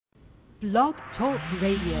Blog Talk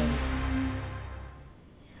Radio.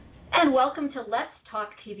 And welcome to Let's Talk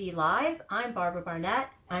TV Live. I'm Barbara Barnett.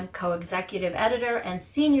 I'm co-executive editor and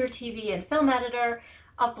senior TV and film editor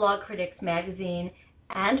of Blog Critics Magazine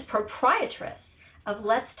and proprietress of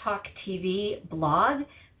Let's Talk TV blog,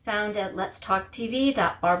 found at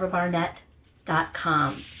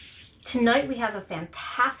letstalktv.barbarabarnett.com. Tonight we have a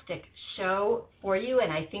fantastic show for you,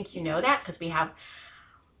 and I think you know that because we have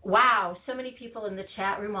so many people in the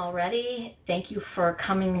chat room already. Thank you for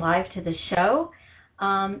coming live to the show.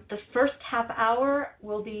 The first half hour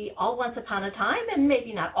will be all Once Upon a Time, and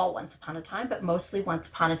maybe not all Once Upon a Time, but mostly Once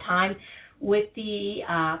Upon a Time, with the,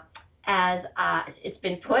 as it's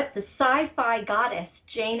been put, the sci-fi goddess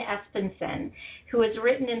Jane Espenson, who has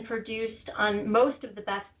written and produced on most of the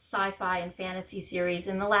best sci-fi and fantasy series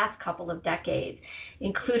in the last couple of decades,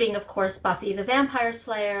 including, of course, Buffy the Vampire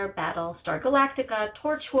Slayer, Battlestar Galactica,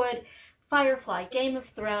 Torchwood, Firefly, Game of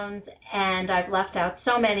Thrones, and I've left out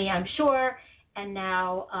so many, I'm sure, and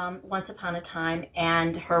now Once Upon a Time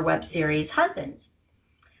and her web series Husbands,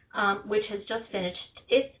 which has just finished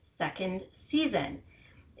its second season.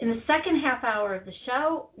 In the second half hour of the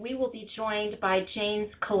show, we will be joined by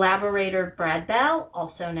Jane's collaborator Brad Bell,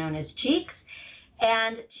 also known as Cheeks,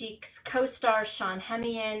 and Cheeks co-star Sean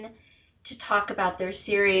Hemian to talk about their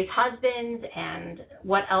series Husbands and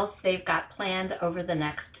what else they've got planned over the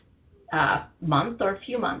next month or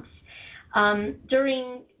few months.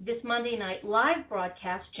 During this Monday night live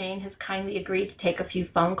broadcast, Jane has kindly agreed to take a few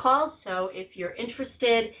phone calls, so if you're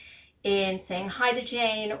interested in saying hi to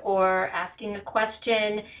Jane or asking a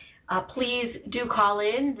question, please do call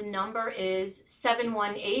in. The number is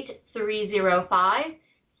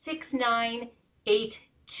 718-305-6982,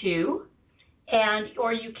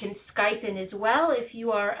 or you can Skype in as well if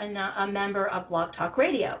you are a member of Blog Talk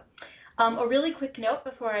Radio. A really quick note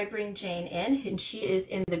before I bring Jane in, and she is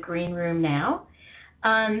in the green room now.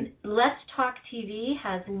 Let's Talk TV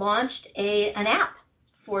has launched an app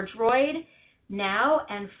for Droid now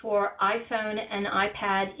and for iPhone and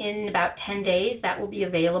iPad in about 10 days. That will be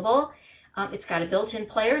available. It's got a built-in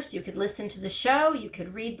player, so you could listen to the show, you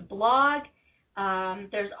could read the blog.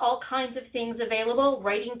 There's all kinds of things available,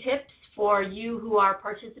 writing tips for you who are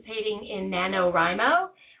participating in NaNoWriMo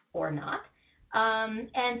or not.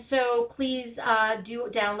 And so please do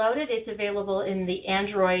download it. It's available in the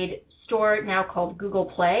Android store now called Google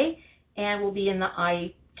Play, and will be in the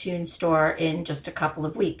iTunes store in just a couple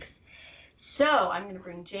of weeks. So I'm going to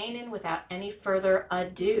bring Jane in without any further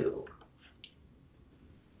ado.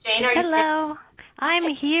 Jane, are you there? Hello. I'm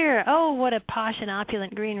here. Oh, what a posh and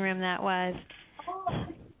opulent green room that was. Oh,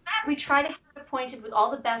 we try to have it appointed with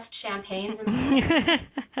all the best champagnes.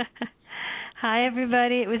 Hi,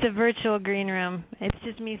 everybody. It was a virtual green room. It's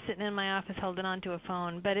just me sitting in my office holding on to a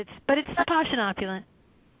phone, but it's posh and opulent.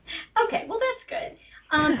 Okay, well that's good.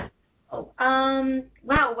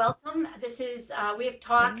 Wow, welcome. This is we have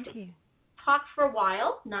talked for a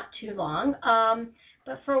while, not too long,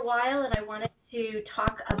 but for a while, and I wanted to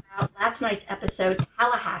talk about last night's episode,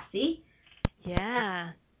 Tallahassee.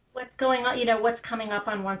 Yeah. What's going on? What's coming up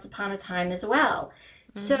on Once Upon a Time as well.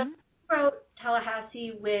 Mm-hmm. So you wrote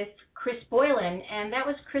Tallahassee with Chris Boylan, and that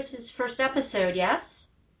was Chris's first episode, yes?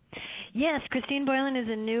 Yes, Christine Boylan is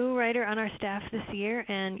a new writer on our staff this year,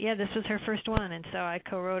 and yeah, this was her first one, and so I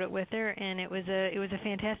co-wrote it with her, and it was a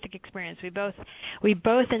fantastic experience. We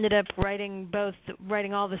both ended up writing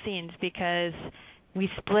all the scenes because we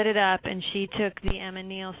split it up, and she took the Emma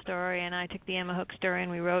Neal story, and I took the Emma Hook story,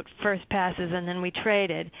 and we wrote first passes, and then we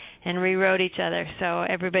traded and rewrote each other, so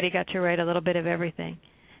everybody got to write a little bit of everything.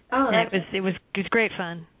 Oh, and it was great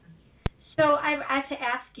fun. So I have to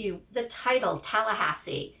ask you, the title,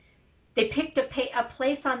 Tallahassee, they picked a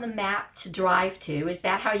place on the map to drive to. Is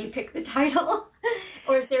that how you picked the title?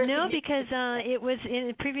 Or is there No, because it was in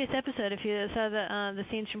a previous episode. If you saw the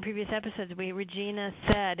scenes from previous episodes, Regina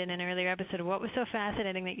said in an earlier episode, what was so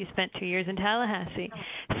fascinating that you spent 2 years in Tallahassee?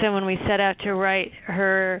 So when we set out to write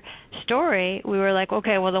her story, we were like,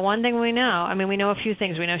 okay, well, the one thing we know, we know a few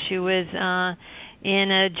things. We know she was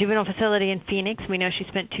in a juvenile facility in Phoenix. We know she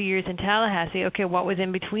spent 2 years in Tallahassee. Okay, what was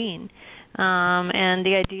in between? And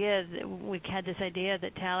the idea, we had this idea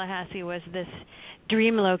that Tallahassee was this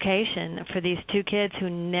dream location for these two kids who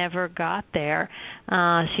never got there.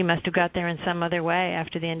 She must have got there in some other way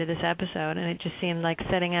after the end of this episode, and it just seemed like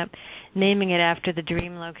naming it after the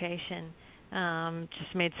dream location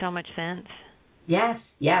just made so much sense. Yes,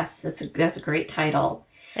 that's a great title.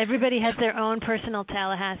 Everybody has their own personal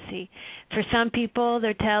Tallahassee. For some people,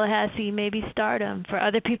 their Tallahassee may be stardom. For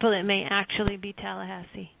other people, it may actually be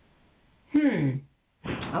Tallahassee.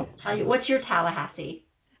 I'll tell you. What's your Tallahassee?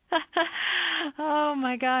 Oh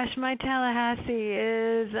my gosh, my Tallahassee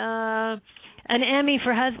is an Emmy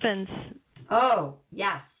for husbands. Oh,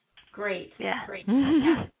 yes. Great. Yeah. Great.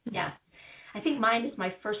 Yes. Yes. I think mine is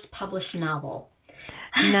my first published novel.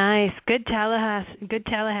 Nice. Good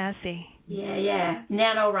Tallahassee. Yeah, yeah.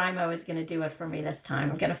 NaNoWriMo is going to do it for me this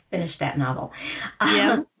time. I'm going to finish that novel.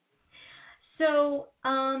 Yeah. So,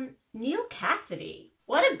 Neal Cassady,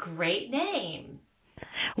 what a great name.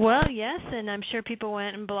 Well, yes, and I'm sure people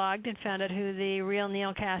went and blogged and found out who the real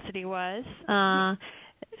Neal Cassady was. Yeah,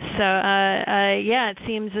 it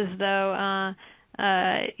seems as though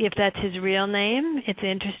if that's his real name, it's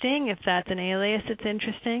interesting. If that's an alias, it's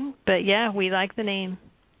interesting. But yeah, we like the name.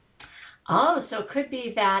 Oh, so it could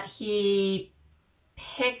be that he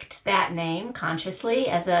picked that name consciously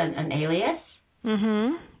as an alias?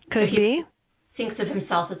 Mm-hmm. Could so be. Thinks of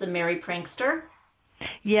himself as a merry prankster?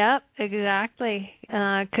 Yep, exactly.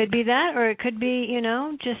 Could be that, or it could be,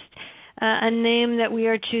 just a name that we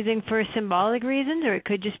are choosing for symbolic reasons, or it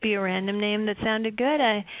could just be a random name that sounded good.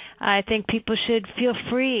 I think people should feel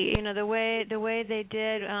free, the way they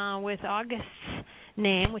did with August's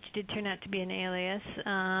name, which did turn out to be an alias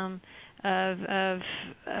of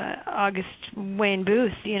August Wayne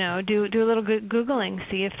Booth. Do a little Googling,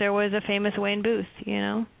 see if there was a famous Wayne Booth.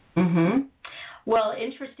 Mhm. Well,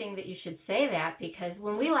 interesting that you should say that, because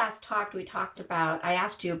when we last talked, I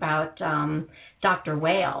asked you about Dr.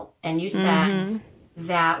 Whale, and you said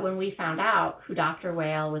that when we found out who Dr.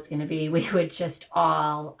 Whale was going to be, we would just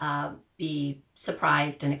all be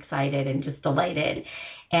surprised and excited and just delighted.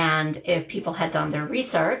 And if people had done their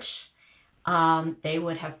research, they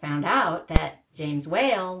would have found out that James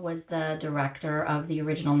Whale was the director of the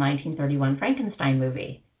original 1931 Frankenstein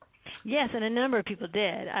movie. Yes, and a number of people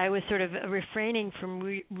did. I was sort of refraining from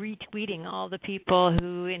retweeting all the people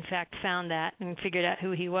who, in fact, found that and figured out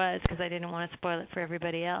who he was, because I didn't want to spoil it for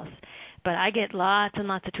everybody else. But I get lots and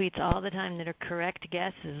lots of tweets all the time that are correct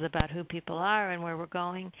guesses about who people are and where we're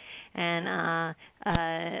going. And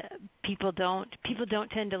people don't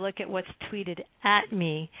tend to look at what's tweeted at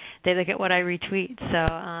me. They look at what I retweet.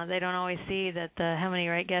 So they don't always see that how many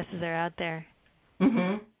right guesses are out there.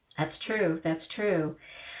 Mhm. That's true. That's true.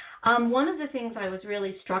 One of the things I was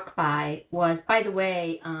really struck by was, by the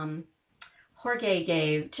way, Jorge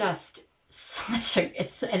gave just such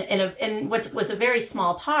in what was a very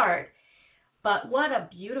small part, but what a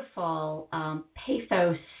beautiful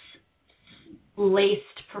pathos-laced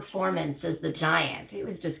performance as the giant. It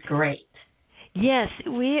was just great. Yes,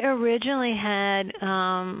 we originally had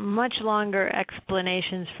much longer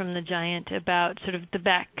explanations from the giant about sort of the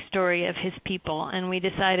backstory of his people, and we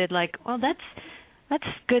decided, well, that's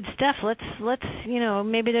good stuff. Let's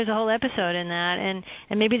maybe there's a whole episode in that, and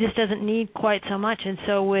maybe this doesn't need quite so much. And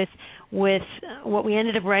so with what we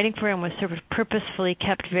ended up writing for him was sort of purposefully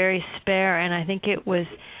kept very spare, and I think it was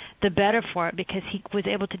the better for it, because he was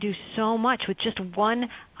able to do so much with just one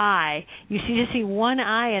eye. You just see one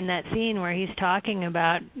eye in that scene where he's talking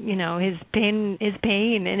about his pain,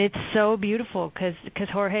 and it's so beautiful because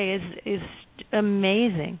Jorge is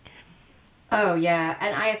amazing. Oh, yeah,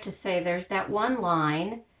 and I have to say, there's that one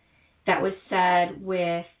line that was said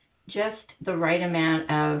with just the right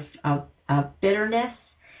amount of bitterness,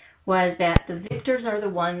 was that the victors are the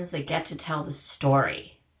ones that get to tell the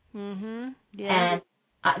story. Mhm. Yeah. And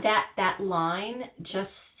that line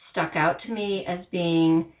just stuck out to me as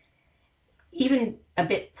being even a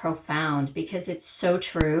bit profound, because it's so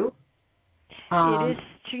true. It is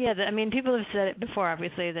true. Yeah, people have said it before,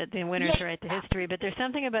 obviously, that the winners write the history, but there's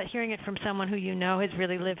something about hearing it from someone who has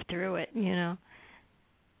really lived through it,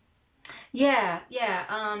 Yeah, yeah.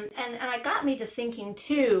 And it got me to thinking,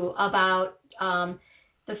 too, about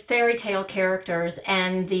the fairy tale characters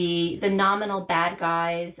and the nominal bad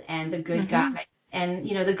guys and the good guys. And,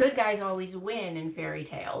 the good guys always win in fairy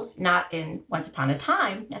tales, not in Once Upon a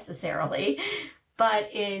Time, necessarily, but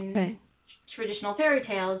in traditional fairy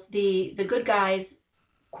tales, the good guys,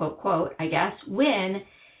 quote, quote, I guess, win,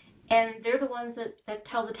 and they're the ones that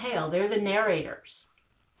tell the tale. They're the narrators.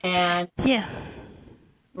 And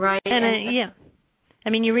right?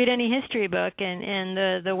 And you read any history book, and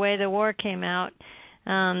the way the war came out,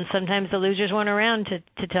 sometimes the losers weren't around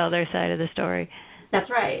to tell their side of the story. That's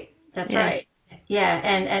right. That's right. Yeah,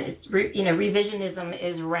 and it's revisionism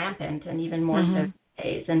is rampant, and even more so these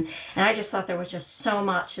days. And I just thought there was just so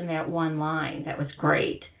much in that one line that was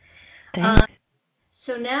great.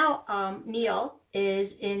 So now Neal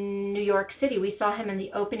is in New York City. We saw him in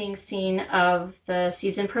the opening scene of the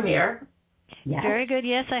season premiere. Yes. Very good.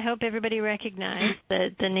 Yes, I hope everybody recognized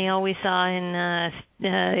that the Neal we saw in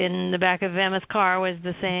the back of Emma's car was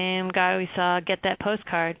the same guy we saw get that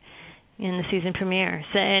postcard in the season premiere.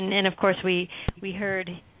 So, and of course we heard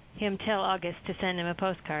him tell August to send him a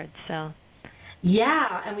postcard. So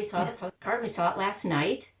yeah, and we saw the postcard. We saw it last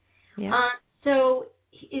night. Yeah. So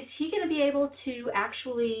is he going to be able to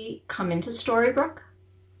actually come into Storybrooke?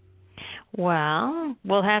 Well,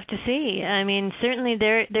 we'll have to see. I mean, certainly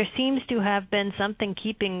there seems to have been something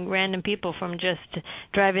keeping random people from just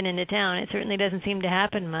driving into town. It certainly doesn't seem to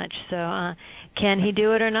happen much. So, can he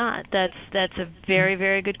do it or not? That's a very,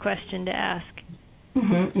 very good question to ask.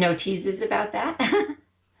 Mm-hmm. No teases about that?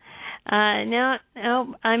 No.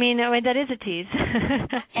 I mean, that is a tease.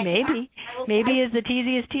 Maybe is the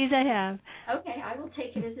teasiest tease I have. Okay, I will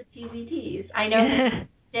take it as a teasy tease. I know that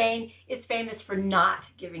Jane is famous for not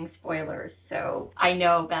giving spoilers, so I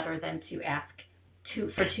know better than to ask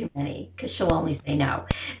for too many, because she'll only say no.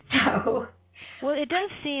 So, well, it does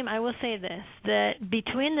seem, I will say this, that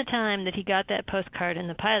between the time that he got that postcard in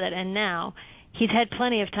the pilot and now, he's had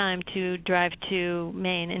plenty of time to drive to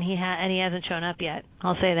Maine, and he hasn't shown up yet.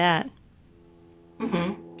 I'll say that.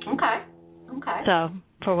 Mhm. Okay. So,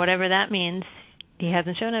 for whatever that means, he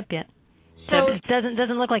hasn't shown up yet. So it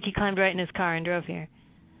doesn't look like he climbed right in his car and drove here.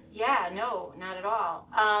 Yeah, no, not at all.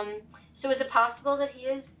 So is it possible that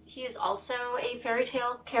he is also a fairy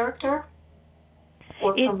tale character?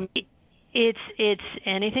 Or it's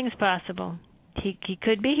anything's possible. He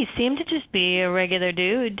could be. He seemed to just be a regular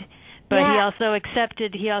dude, but he also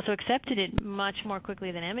accepted it much more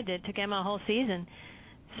quickly than Emma did. It took Emma a whole season.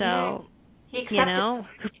 So he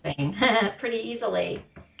accepted pretty easily.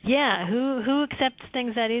 Yeah, who accepts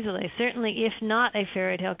things that easily? Certainly, if not a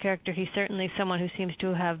fairy tale character, he's certainly someone who seems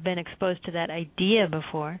to have been exposed to that idea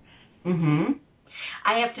before. Mhm.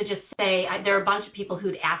 I have to just say, there are a bunch of people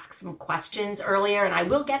who'd asked some questions earlier, and I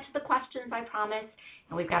will get to the questions, I promise.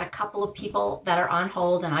 And we've got a couple of people that are on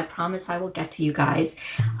hold, and I promise I will get to you guys,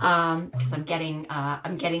 because I'm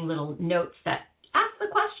getting little notes that ask the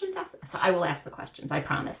questions. So I will ask the questions, I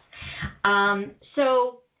promise.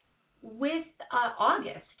 So with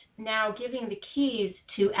August now giving the keys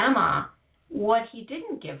to Emma, what he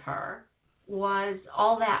didn't give her was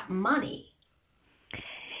all that money.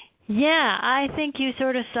 Yeah, I think you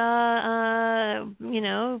sort of saw,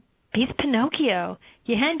 he's Pinocchio.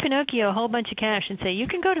 You hand Pinocchio a whole bunch of cash and say, you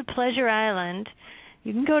can go to Pleasure Island,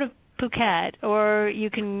 you can go to Phuket, or you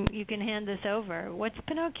can hand this over. What's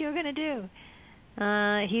Pinocchio going to do?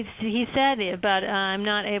 He said about I'm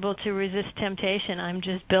not able to resist temptation. I'm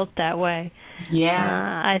just built that way. Yeah.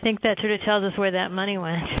 I think that sort of tells us where that money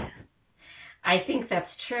went. I think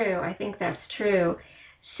that's true.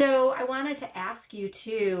 So I wanted to ask you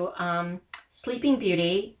too. Sleeping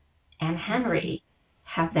Beauty and Henry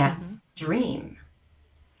have that dream.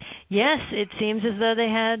 Yes, it seems as though they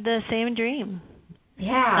had the same dream.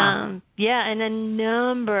 Yeah. And a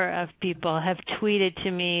number of people have tweeted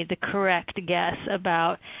to me the correct guess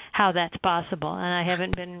about how that's possible, and I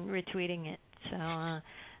haven't been retweeting it. So,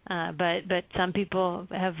 but some people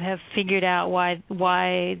have figured out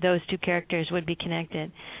why those two characters would be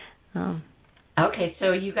connected. Okay,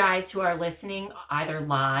 so you guys who are listening either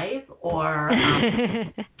live or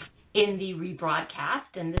in the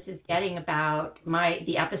rebroadcast, and this is getting about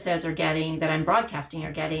the episodes that I'm broadcasting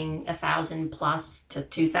are getting 1,000 plus to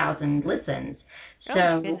 2,000 listens. So,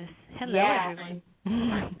 my goodness. Hello,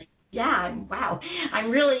 everyone. Yeah, wow. I'm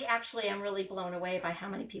really blown away by how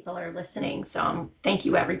many people are listening. So thank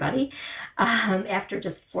you, everybody, after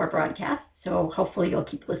just 4 broadcasts. So hopefully you'll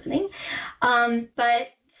keep listening.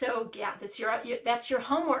 That's your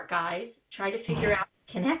homework, guys. Try to figure out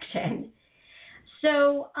the connection.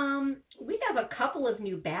 So we have a couple of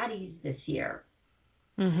new baddies this year.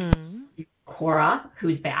 Mm-hmm. Cora,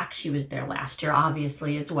 who's back. She was there last year,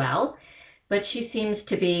 obviously, as well. But she seems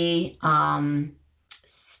to be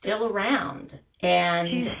still around. And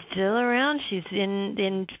she's still around. She's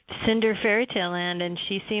in Cinder Fairy Tale Land, and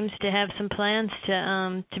she seems to have some plans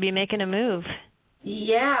to be making a move.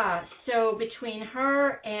 Yeah. So between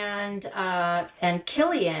her and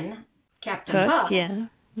Killian, Captain Puff,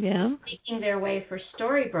 making their way for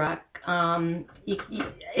Storybrooke,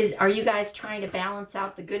 are you guys trying to balance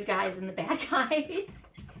out the good guys and the bad guys?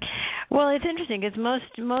 Well, it's interesting because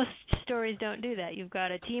most stories don't do that. You've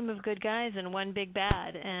got a team of good guys and one big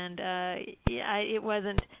bad, and it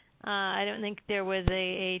wasn't. I don't think there was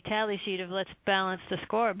a tally sheet of let's balance the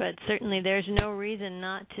score, but certainly there's no reason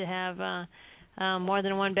not to have more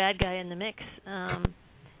than one bad guy in the mix.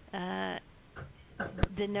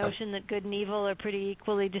 The notion that good and evil are pretty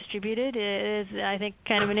equally distributed is, I think,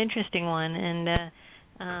 kind of an interesting one,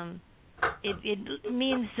 and it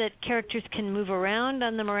means that characters can move around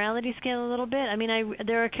on the morality scale a little bit. I mean,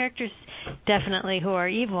 there are characters definitely who are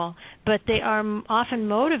evil, but they are often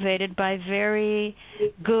motivated by very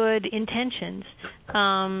good intentions.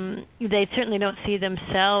 They certainly don't see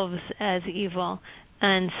themselves as evil,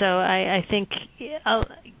 and so I think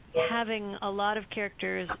having a lot of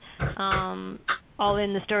characters all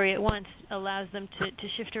in the story at once allows them to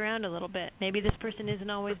shift around a little bit. Maybe this person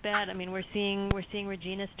isn't always bad. I mean, we're seeing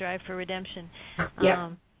Regina strive for redemption.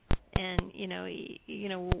 And you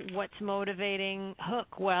know what's motivating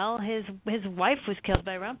Hook? Well, his wife was killed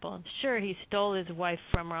by Rumple. Sure, he stole his wife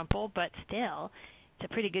from Rumple, but still, it's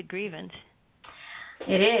a pretty good grievance.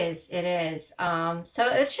 It is. So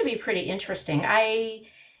it should be pretty interesting.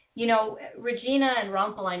 Regina and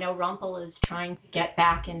Rumple, I know Rumple is trying to get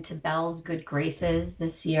back into Belle's good graces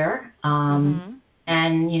this year. And,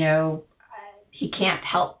 he can't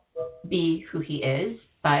help be who he is,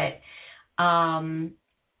 but, and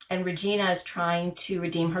Regina is trying to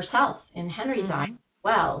redeem herself in Henry's eyes as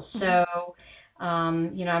well. So,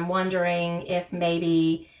 I'm wondering if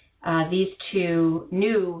maybe these two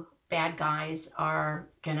new bad guys are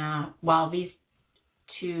gonna, while these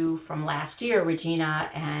two from last year, Regina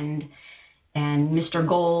and Mr.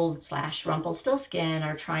 Gold / Rumpelstiltskin,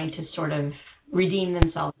 are trying to sort of redeem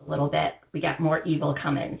themselves a little bit. We got more evil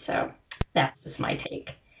coming, so that's just my take.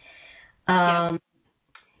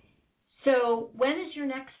 So when is your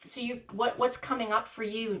next? So what's coming up for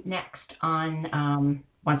you next on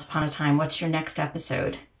Once Upon a Time? What's your next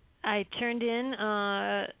episode? I turned in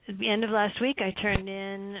at the end of last week. I turned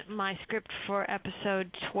in my script for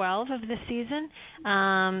episode 12 of the season.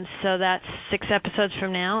 So that's 6 episodes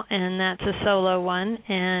from now, and that's a solo one.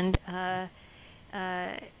 And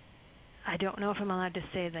I don't know if I'm allowed to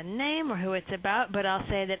say the name or who it's about, but I'll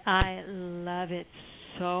say that I love it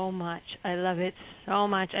so much. I love it so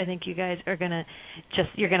much. I think you guys are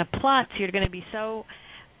you're gonna plot. You're gonna be so.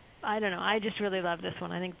 I don't know. I just really love this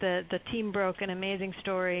one. I think the team broke an amazing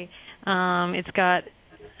story. It's got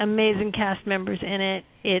amazing cast members in it.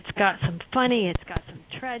 It's got some funny. It's got some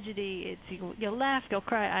tragedy. You'll laugh. You'll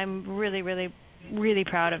cry. I'm really, really, really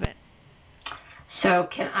proud of it. So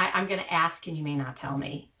I'm going to ask, and you may not tell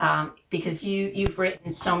me, because you've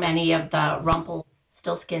written so many of the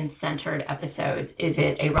Rumpelstiltskin-centered episodes. Is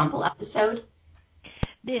it a Rumple episode?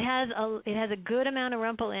 It has a good amount of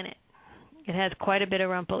Rumple in it. It has quite a bit of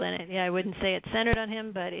Rumple in it. Yeah, I wouldn't say it's centered on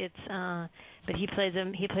him, but but he plays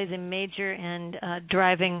a major and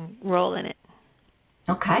driving role in it.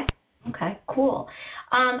 Okay, cool.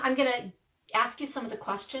 I'm going to ask you some of the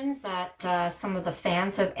questions that some of the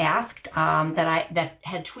fans have asked that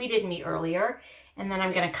had tweeted me earlier, and then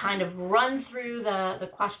I'm going to kind of run through the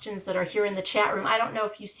questions that are here in the chat room. I don't know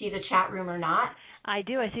if you see the chat room or not. I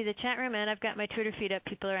do. I see the chat room, and I've got my Twitter feed up.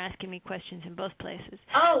 People are asking me questions in both places.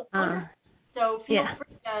 Oh, wonderful. So feel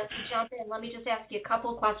free to jump in. Let me just ask you a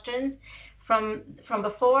couple of questions from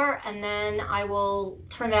before, and then I will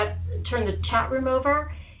turn the chat room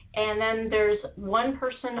over. And then there's one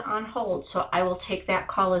person on hold, so I will take that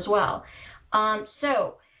call as well. The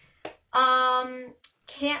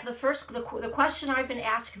question I've been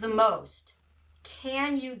asked the most: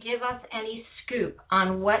 can you give us any scoop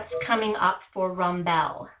on what's coming up for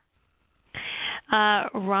Rumbelle?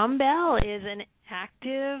 Rumbelle is an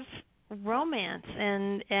active romance,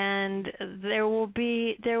 and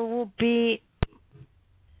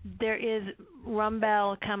there is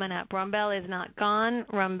Rumbelle coming up. Rumbelle is not gone.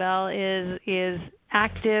 Rumbelle is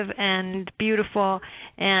active and beautiful,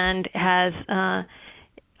 and has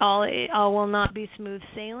all will not be smooth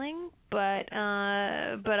sailing, but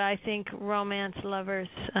I think romance lovers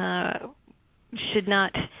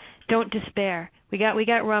don't despair. We got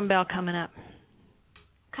Rumbelle coming up.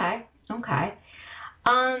 Okay.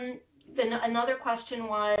 Another question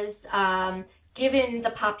was, given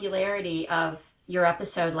the popularity of your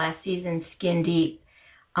episode last season, Skin Deep,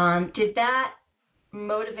 did that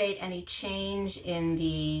motivate any change in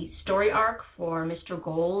the story arc for Mr.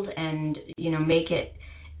 Gold, and make it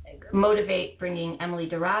motivate bringing Emily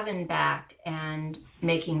DeRavin back and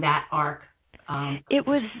making that arc? It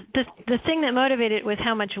was the thing that motivated it was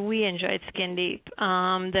how much we enjoyed Skin Deep.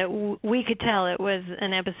 That we could tell it was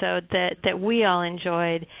an episode that we all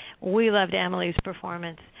enjoyed. We loved Emily's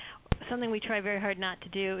performance. Something we try very hard not to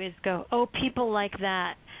do is go, oh, people like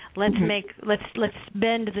that. Let's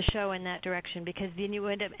bend the show in that direction, because then you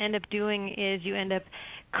end up doing is you end up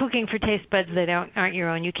cooking for taste buds that aren't your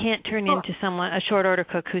own. You can't turn into a short order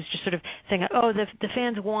cook who's just sort of saying, oh, the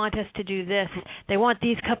fans want us to do this. They want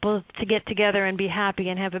these couples to get together and be happy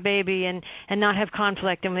and have a baby and not have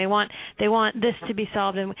conflict, and they want this to be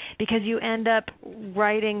solved. And because you end up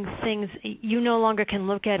writing things, you no longer can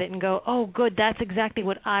look at it and go, oh, good, that's exactly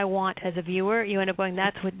what I want as a viewer. You end up going,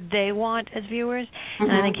 that's what they want as viewers. Mm-hmm.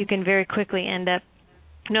 And I think you can very quickly end up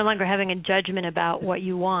no longer having a judgment about what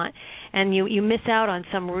you want, and you miss out on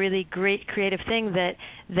some really great creative thing that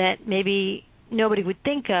maybe nobody would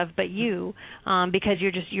think of but you, because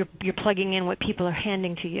you're plugging in what people are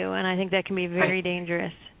handing to you, and I think that can be very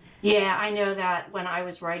dangerous. Yeah, I know that when I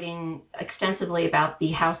was writing extensively about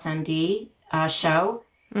the House MD show,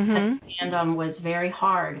 mm-hmm. the fandom was very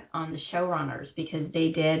hard on the showrunners because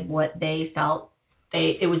they did what they felt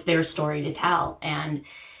it was their story to tell, and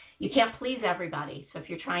you can't please everybody. So if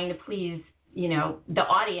you're trying to please, the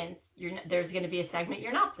audience, there's going to be a segment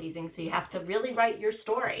you're not pleasing. So you have to really write your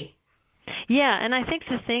story. Yeah, and I think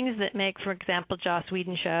the things that make, for example, Joss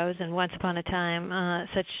Whedon shows and Once Upon a Time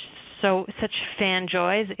such fan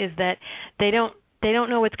joys is that they don't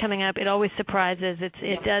know what's coming up. It always surprises.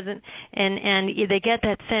 It doesn't, and they get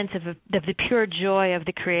that sense of the pure joy of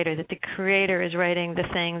the creator, that the creator is writing the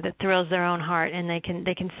thing that thrills their own heart, and they can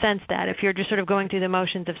sense that. If you're just sort of going through the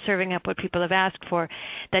motions of serving up what people have asked for,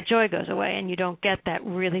 that joy goes away, and you don't get that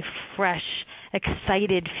really fresh,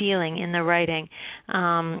 excited feeling in the writing. Or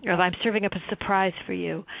I'm serving up a surprise for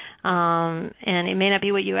you, and it may not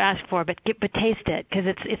be what you asked for, but taste it, because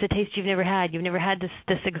it's a taste you've never had. You've never had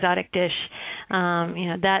this exotic dish.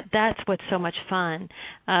 That's what's so much fun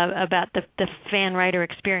about the fan writer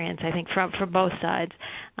experience, I think, for both sides.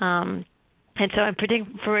 And so I'm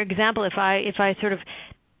predicting, for example, if I sort of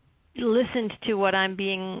listened to what I'm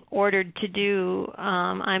being ordered to do,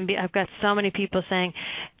 I've got so many people saying,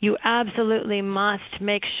 you absolutely must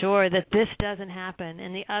make sure that this doesn't happen,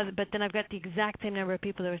 but then I've got the exact same number of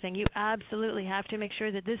people that are saying, you absolutely have to make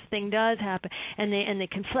sure that this thing does happen, and they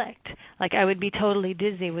conflict. Like, I would be totally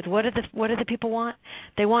dizzy with what do the people want?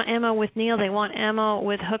 They want Emma with Neil, they want Emma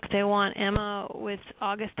with Hook, they want Emma with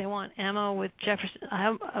August, they want Emma with Jefferson.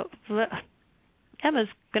 Emma's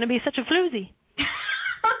going to be such a floozy.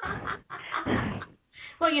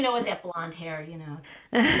 Well, with that blonde hair,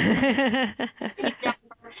 That's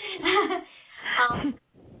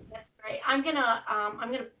great. I'm gonna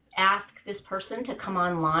ask this person to come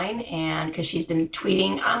online, and because she's been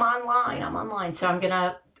tweeting, I'm online. So I'm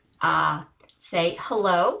gonna say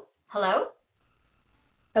hello. Hello.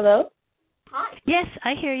 Hi. Yes,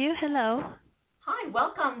 I hear you. Hello. Hi.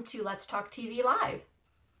 Welcome to Let's Talk TV Live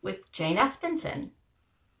with Jane Espenson.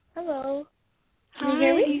 Hello. Can Hi. you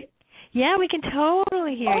hear me? Yeah, we can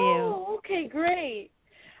totally hear you. Oh, okay, great.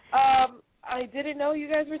 I didn't know you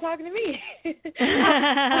guys were talking to me.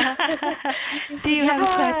 Do you have a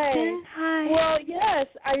question? Hi. Well, yes,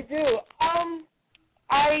 I do.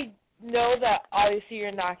 I know that obviously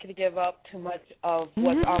you're not going to give up too much of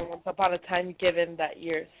what's on Once Upon a Time, given that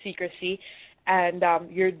your secrecy, and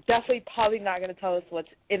you're definitely probably not going to tell us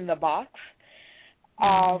what's in the box.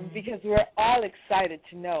 Because we're all excited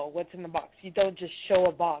to know what's in the box. You don't just show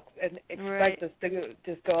a box and expect us to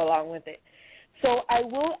just go along with it. So I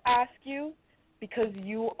will ask you, because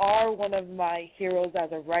you are one of my heroes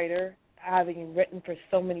as a writer, having written for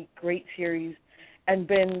so many great series and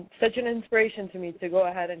been such an inspiration to me to go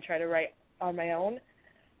ahead and try to write on my own,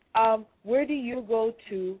 where do you go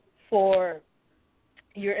to for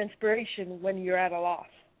your inspiration when you're at a loss?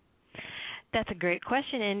 That's a great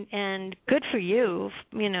question, and good for you.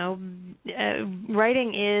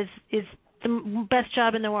 Writing is the best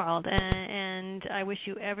job in the world, and I wish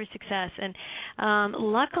you every success. And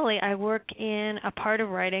luckily, I work in a part of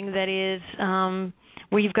writing that is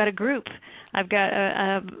where you've got a group.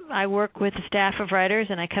 I work with a staff of writers,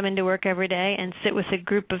 and I come into work every day and sit with a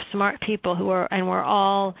group of smart people and we're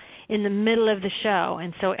all in the middle of the show,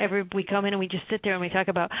 and so we come in and we just sit there and we talk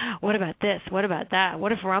about, what about this, what about that,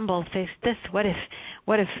 what if Rumble faced this, what if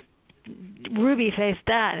Ruby faced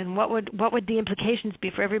that, and what would the implications be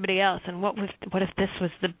for everybody else, and what if this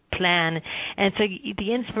was the plan? And so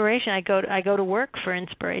the inspiration, I go to work for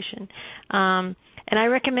inspiration, and I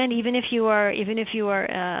recommend, even if you are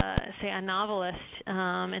say a novelist,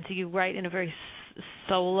 and so you write in a very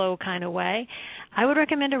solo kind of way, I would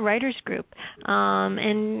recommend a writer's group,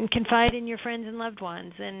 and confide in your friends and loved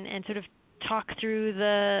ones, and sort of talk through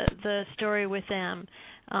the story with them.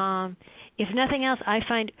 If nothing else, I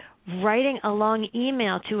find writing a long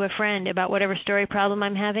email to a friend about whatever story problem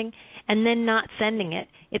I'm having and then not sending it,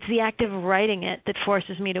 it's the act of writing it that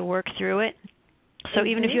forces me to work through it. So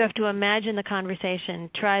even if you have to imagine the conversation,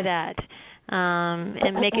 try that.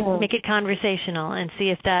 and make it conversational, and see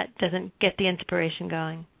if that doesn't get the inspiration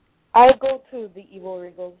going. I go to the Evil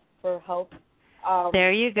Regals for help.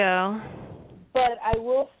 There you go. But I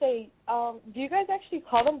will say, do you guys actually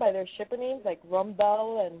call them by their shipper names, like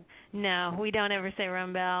Rumbell and? No, we don't ever say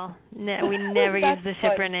Rumbell. No, we never use the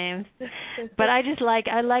shipper names. But I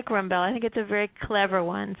like Rumbell. I think it's a very clever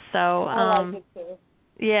one. So I like it too.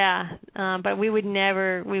 Yeah, but we would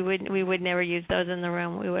never use those in the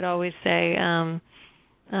room. We would always say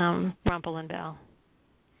Rumpel and Bell.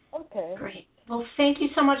 Okay. Great. Well, thank you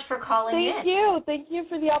so much for calling in. Thank you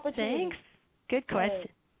for the opportunity. Thanks. Good question.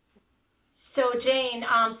 So, Jane,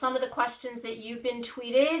 some of the questions that you've been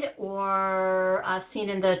tweeted or seen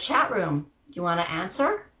in the chat room, do you want to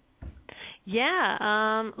answer?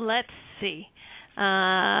 Yeah, let's see.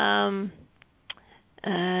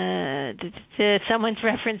 Someone's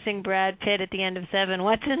referencing Brad Pitt at the end of 7.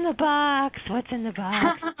 What's in the box? What's in the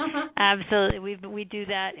box? Absolutely, we do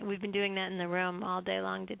that. We've been doing that in the room all day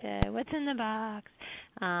long today. What's in the box?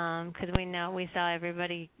 Because we saw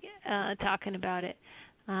everybody talking about it.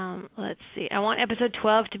 Let's see. I want episode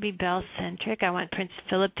 12 to be Bell-centric. I want Prince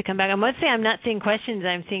Philip to come back. I must say I'm not seeing questions.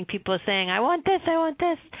 I'm seeing people saying, I want this, which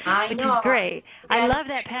is great. I love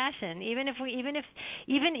that passion. Even if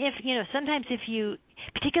sometimes if you,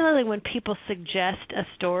 particularly when people suggest a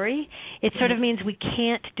story, it sort of means we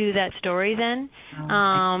can't do that story then,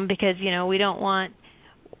 because,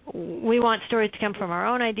 we want stories to come from our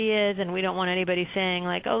own ideas, and we don't want anybody saying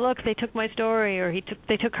like, "Oh, look, they took my story," or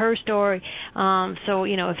they took her story.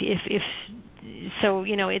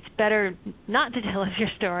 It's better not to tell us your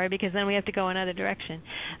story, because then we have to go another direction.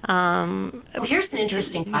 Here's an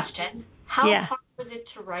interesting question: how hard was it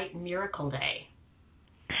to write Miracle Day?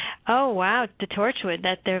 Oh, wow, to Torchwood.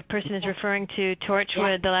 That the person is referring to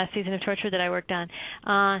Torchwood, the last season of Torchwood that I worked on.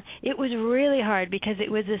 It was really hard because it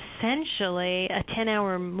was essentially a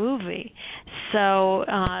 10-hour movie. So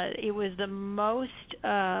it was the most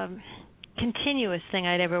continuous thing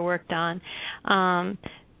I'd ever worked on. And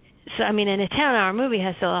a 10-hour movie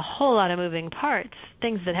has still a whole lot of moving parts,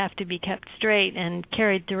 things that have to be kept straight and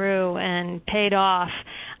carried through and paid off.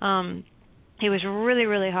 It was really,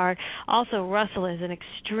 really hard. Also, Russell is an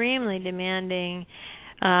extremely demanding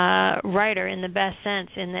writer in the best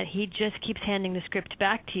sense, in that he just keeps handing the script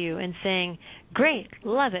back to you and saying, "Great,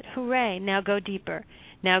 love it, hooray! Now go deeper.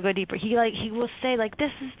 Now go deeper." He will say like,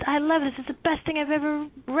 I love this. It's the best thing I've ever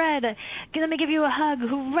read. Let me give you a hug.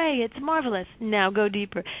 Hooray! It's marvelous. Now go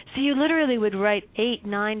deeper. So you literally would write 8,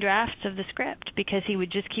 9 drafts of the script, because he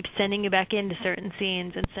would just keep sending you back into certain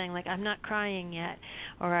scenes and saying like, "I'm not crying yet,"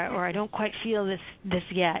 or I don't quite feel this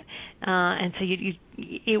yet. And so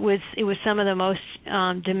it was some of the most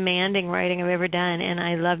demanding writing I've ever done, and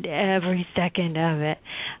I loved every second of it.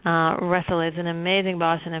 Russell is an amazing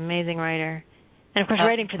boss, an amazing writer. And, of course,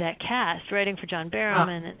 writing for that cast, writing for John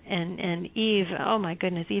Barrowman and Eve, oh, my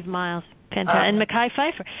goodness, Eve Miles, fantastic. And Mekhi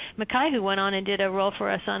Phifer. Mekhi, who went on and did a role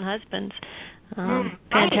for us on Husbands.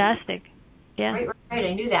 Fantastic. Yeah. Right,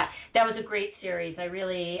 I knew that. That was a great series. I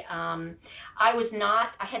really, I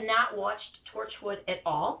had not watched Torchwood at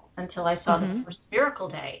all until I saw the first Miracle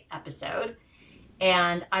Day episode.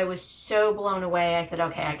 And I was so blown away. I said,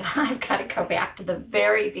 okay, I've got to go back to the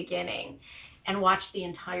very beginning and watch the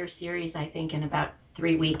entire series, I think, in about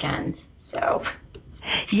 3 weekends. So,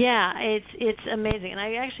 yeah, it's amazing, and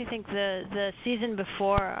I actually think the season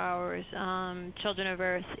before ours, Children of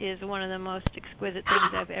Earth, is one of the most exquisite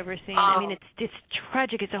things I've ever seen. It's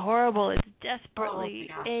tragic, it's horrible, it's desperately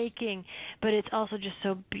aching, but it's also just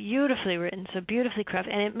so beautifully written, so beautifully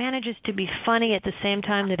crafted, and it manages to be funny at the same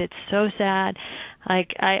time that it's so sad.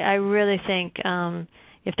 Like I really think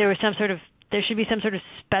if there was there should be some sort of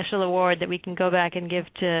special award that we can go back and give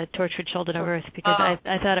to Torchwood Children of Earth, because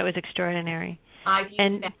I thought it was extraordinary. I've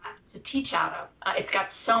used that to teach out of. It's got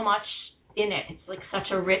so much in it. It's like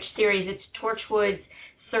such a rich series. It's Torchwood's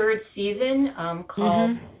 3rd season,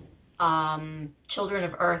 called Children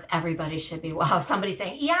of Earth. Everybody should be. Wow, somebody's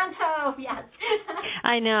saying, Ianto, yes.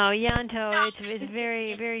 I know, Ianto. It's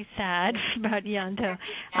very, very sad about Ianto.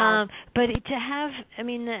 But to have,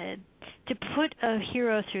 to put a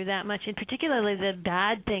hero through that much, and particularly the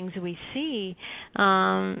bad things we see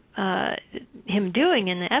him doing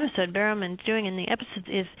in the episode, Barrowman doing in the episodes,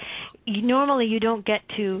 is normally you don't get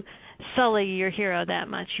to sully your hero that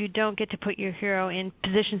much. You don't get to put your hero in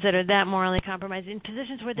positions that are that morally compromised, in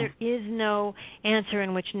positions where there is no answer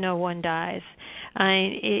in which no one dies.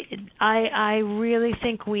 I really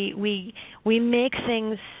think we make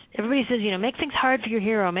things. Everybody says, make things hard for your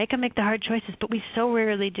hero, make them make the hard choices, but we so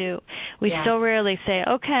rarely do. We so rarely say,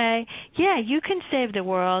 okay, yeah, you can save the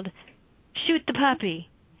world, shoot the puppy.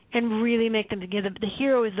 and really make them together. The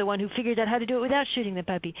hero is the one who figures out how to do it without shooting the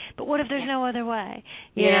puppy. But what if there's no other way?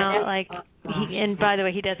 You know, like, and by the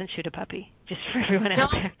way, he doesn't shoot a puppy, just for everyone out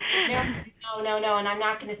there. No, and I'm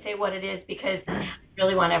not going to say what it is because I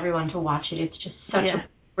really want everyone to watch it. It's just such a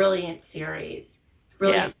brilliant series.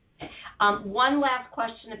 Brilliant. Yeah. One last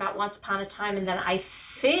question about Once Upon a Time, and then I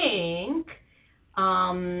think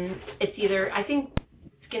I think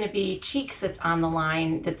it's going to be Cheeks that's on the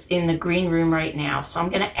line that's in the green room right now. So I'm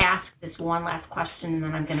going to ask this one last question, and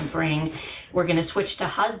then we're going to switch to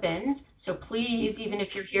husbands. So please, even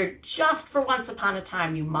if you're here just for Once Upon a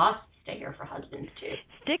Time, you must stay here for husbands too.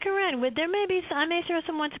 Stick around. I may throw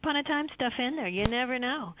some Once Upon a Time stuff in there. You never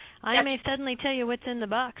know. I may suddenly tell you what's in the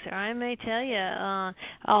box, or I may tell you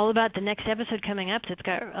all about the next episode coming up that's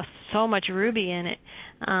got so much Ruby in it,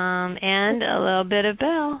 and a little bit of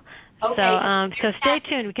Belle. Okay. So stay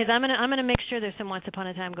tuned because I'm gonna make sure there's some Once Upon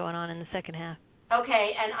a Time going on in the second half.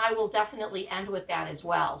 Okay, and I will definitely end with that as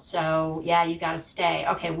well. So yeah, you got to stay.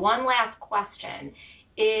 Okay, one last question: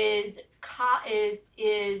 Is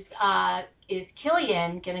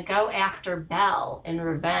Killian going to go after Belle in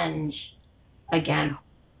revenge against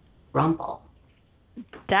Rumple?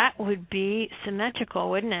 That would be symmetrical,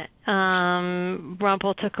 wouldn't it?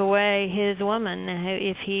 Rumple took away his woman.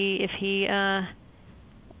 If he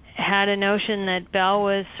had a notion that Belle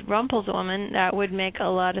was Rumple's woman, that would make a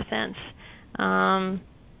lot of sense.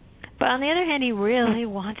 But on the other hand, he really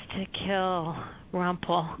wants to kill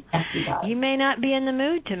Rumple. Yes, he does. You may not be in the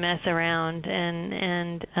mood to mess around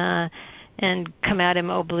and come at him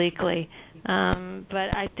obliquely. But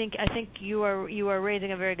I think you are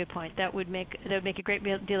raising a very good point. That would make a great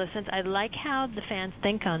deal of sense. I like how the fans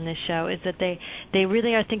think on this show is that they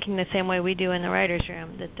really are thinking the same way we do in the writers'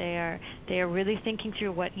 room. That they are really thinking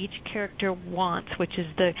through what each character wants, which is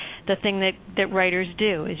the thing that writers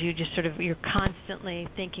do. Is you're constantly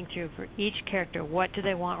thinking through for each character, what do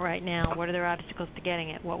they want right now? What are their obstacles to getting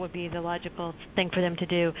it? What would be the logical thing for them to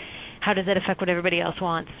do? How does that affect what everybody else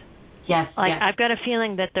wants? Yes. I've got a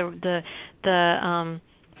feeling that the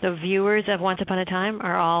viewers of Once Upon a Time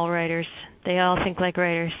are all writers. They all think like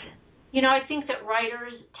writers. You know, I think that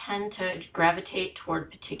writers tend to gravitate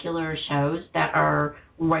toward particular shows that are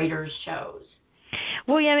writers' shows.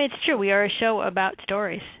 Well, yeah, I mean, it's true. We are a show about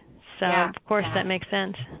stories, so of course that makes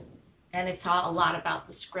sense. And it's a lot about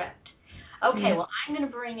the script. Okay, well, I'm going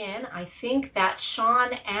to bring in, I think that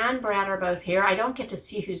Sean and Brad are both here. I don't get to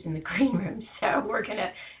see who's in the green room, so we're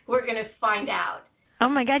gonna find out. Oh,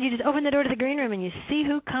 my God, you just open the door to the green room and you see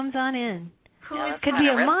who comes on in. Could be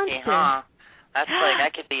a risky, monster. Huh? That's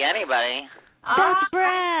that could be anybody. That's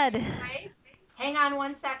Brad. Right. Hang on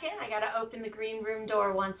one second. I got to open the green room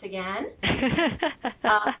door once again.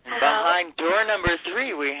 Behind door number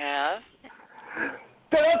 3 we have...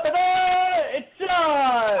 It's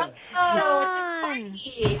Sean! Oh, it's a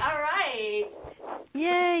party. All right.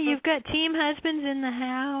 Yay, you've got team husbands in the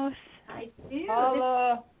house. I do.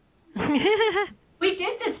 Holla. We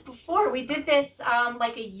did this before. We did this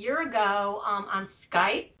like a year ago on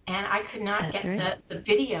Skype, and I could not get the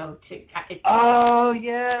video to... Oh,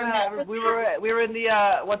 yeah. We were in the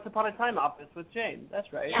Once Upon a Time office with Jane.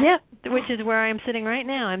 That's right. Yep, which is where I'm sitting right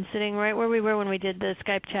now. I'm sitting right where we were when we did the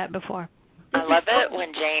Skype chat before. I love it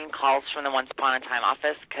when Jane calls from the Once Upon a Time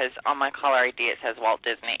office because on my caller ID it says Walt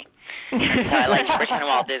Disney. So I like to pretend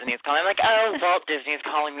Walt Disney's calling. I'm like, oh, Walt Disney's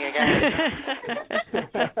calling me again.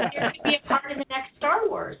 You're going to be a part of the next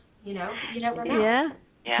Star Wars, you know? You never know.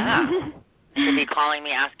 Yeah. Could be calling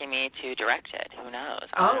me, asking me to direct it. Who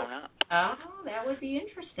knows? I don't know. Oh, that would be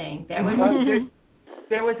interesting. There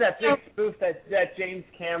was that big spoof that James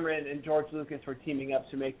Cameron and George Lucas were teaming up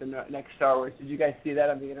to make the next Star Wars. Did you guys see that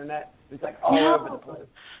on the internet? It was like all over the place.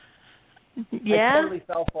 Yeah? I totally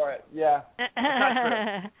fell for it. Yeah.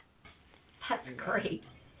 That's great.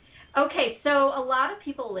 Okay, so a lot of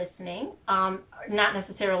people listening, not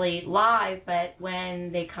necessarily live, but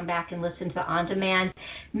when they come back and listen to On Demand,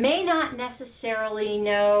 may not necessarily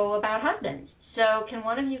know about husbands. So can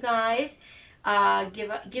one of you guys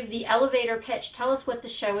give the elevator pitch? Tell us what the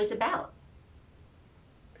show is about.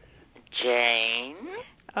 Jane?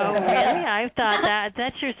 Oh, really? I thought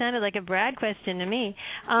that sure sounded like a Brad question to me.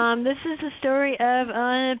 This is the story of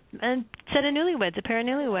a set of newlyweds, a pair of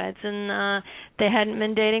newlyweds, and they hadn't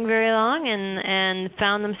been dating very long and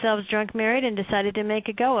found themselves drunk married and decided to make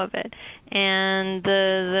a go of it. And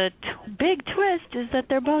the big twist is that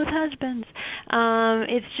they're both husbands.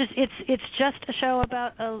 It's just a show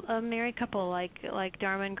about a married couple like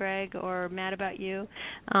Dharma and Greg or Mad About You,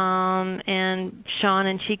 and Sean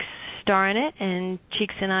and Cheeks star in it, and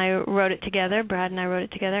Cheeks and I wrote it together. Brad and I wrote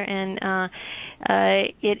it together, and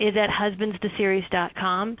It is at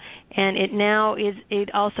husbandstheseries.com, and it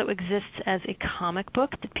also exists as a comic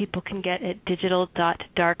book that people can get at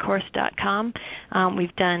digital.darkhorse.com.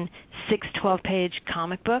 We've done 6 12-page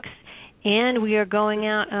comic books, and we are going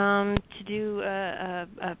out to do a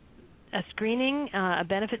screening, a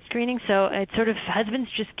benefit screening. So it's sort of Husbands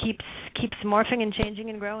just keeps morphing and changing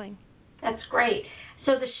and growing. That's great.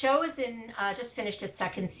 So the show is just finished its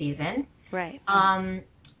 2nd season. Right.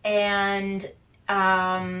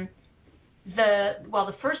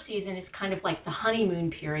 The first season is kind of like the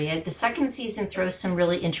honeymoon period. The 2nd season throws some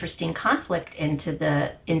really interesting conflict into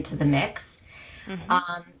the mix,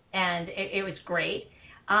 and it was great.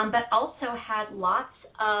 But also had lots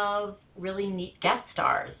of really neat guest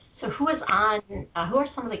stars. So who are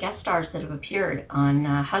some of the guest stars that have appeared on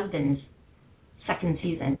Husbands' 2nd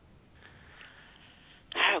season?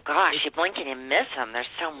 Oh gosh, you blink and you miss them. There's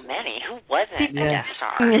so many. Who wasn't a guest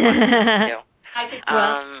star?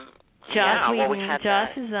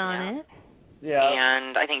 Joss is on it. Yeah.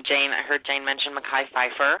 And I think I heard Jane mention Mekhi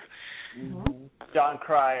Phifer. Mm-hmm. John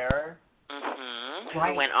Cryer. Mm-hmm.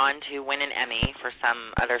 Right. Who went on to win an Emmy for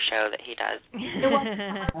some other show that he does.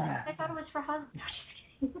 I thought it was for Husbands.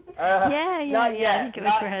 Not yet. I think it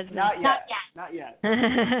was for Husbands. Not yet.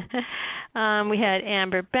 We had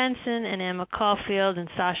Amber Benson and Emma Caulfield and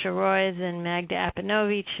Sasha Royce and Magda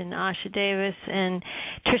Apanovich and Asha Davis and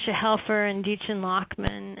Tricia Helfer and Deachin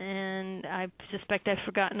Lockman, and I suspect I've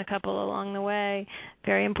forgotten a couple along the way.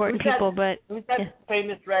 Very important people, but who's that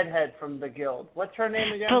famous redhead from the Guild? What's her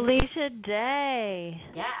name again? Felicia Day.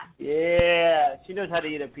 Yeah, she knows how to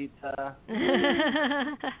eat a pizza.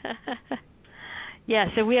 Yeah,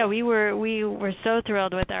 so we were so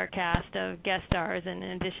thrilled with our cast of guest stars, and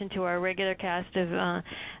in addition to our regular cast of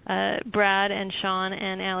Brad and Sean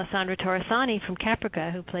and Alessandra Torresani from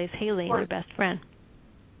Caprica, who plays Haley, her best friend.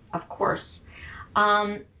 Of course.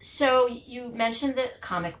 So you mentioned the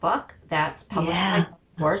comic book that's published by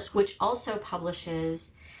Horse, which also publishes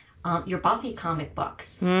your Buffy comic books.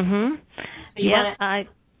 Mm-hmm. So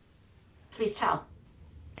please tell.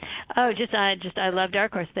 Oh, I love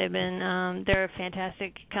Dark Horse. They're a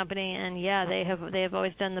fantastic company, and they have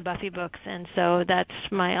always done the Buffy books, and so that's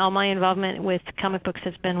all my involvement with comic books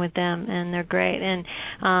has been with them, and they're great. And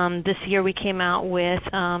this year we came out with,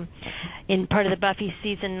 in part of the Buffy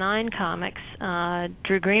season 9 comics,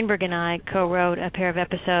 Drew Greenberg and I co-wrote a pair of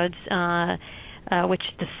episodes, which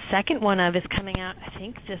the second one of is coming out, I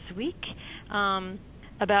think, this week,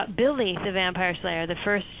 about Billy the Vampire Slayer, the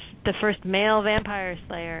first male vampire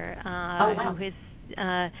slayer, who is,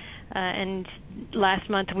 and last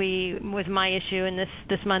month was my issue, and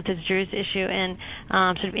this month is Drew's issue, and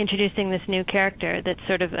sort of introducing this new character that's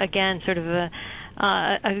sort of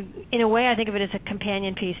in a way I think of it as a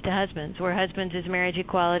companion piece to Husbands, where Husbands is marriage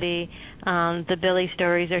equality, the Billy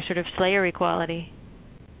stories are sort of slayer equality.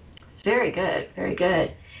 Very good, very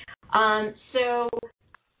good. So,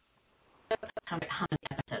 how many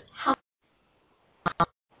episodes? How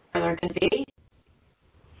are there going to be?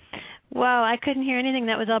 Well, I couldn't hear anything.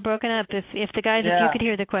 That was all broken up. If you could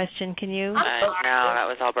hear the question, can you? No, that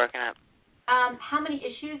was all broken up. How many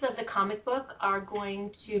issues of the comic book are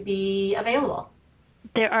going to be available?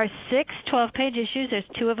 There are 6 12-page issues. There's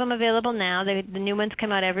 2 of them available now. The new ones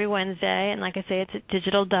come out every Wednesday, and like I say, it's at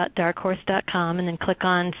digital.darkhorse.com, and then click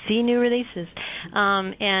on See New Releases.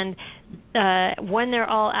 And when they're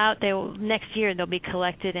all out, next year they'll be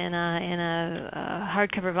collected in a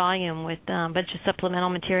hardcover volume with a bunch of supplemental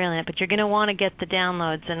material in it. But you're going to want to get the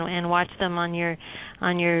downloads and watch them on your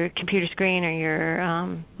computer screen or your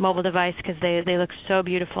mobile device, because they look so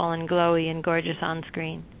beautiful and glowy and gorgeous on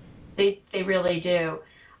screen. They really do.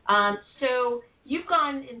 So you've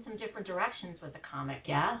gone in some different directions with the comic,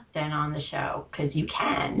 than on the show, because you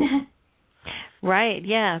can. Right.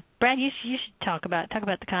 Yeah. Brad, you should talk about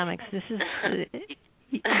the comics. This is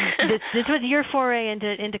this was your foray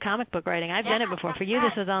into comic book writing. I've done it before. For you,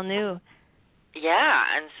 this was all new. Yeah,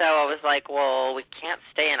 and so I was like, well, we can't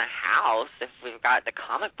stay in a house if we've got the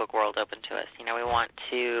comic book world open to us. We want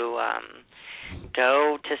to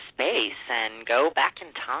go to space and go back in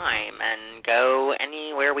time and go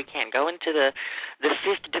anywhere we can, go into the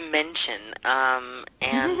fifth dimension,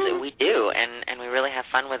 and we do, and we really have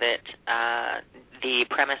fun with it. The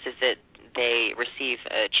premise is that they receive,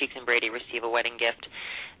 Cheeks and Brady receive a wedding gift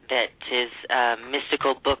that is a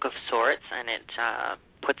mystical book of sorts, and it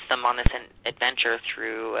puts them on this adventure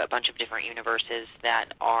through a bunch of different universes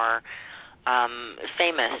that are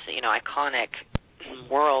famous, iconic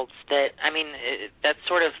worlds that, that's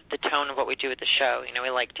sort of the tone of what we do with the show. We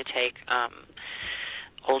like to take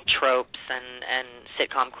old tropes and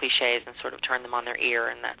sitcom cliches and sort of turn them on their ear,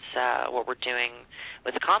 and that's what we're doing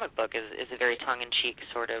with the comic book is a very tongue-in-cheek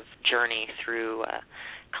sort of journey through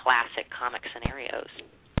classic comic scenarios.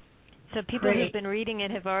 So people who've been reading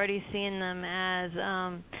it have already seen them as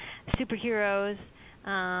superheroes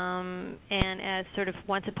and as sort of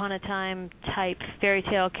once upon a time type fairy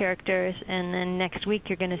tale characters, and then next week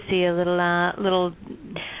you're going to see a little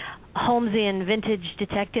Holmesian vintage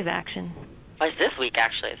detective action. Well, it's this week,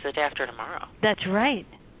 actually. It's the day after tomorrow. That's right.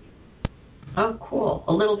 Oh, cool.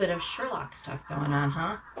 A little bit of Sherlock stuff going on,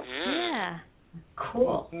 huh? Yeah.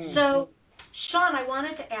 Cool. So, Sean, I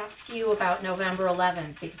wanted to ask you about November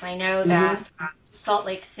 11th, because I know that Salt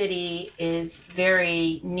Lake City is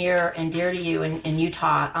very near and dear to you in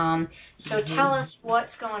Utah. So tell us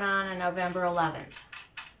what's going on November 11th.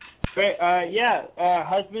 Great.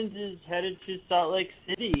 Husbands is headed to Salt Lake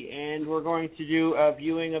City, and we're going to do a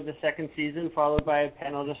viewing of the second season, followed by a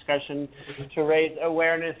panel discussion to raise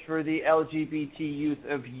awareness for the LGBT youth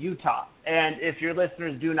of Utah. And if your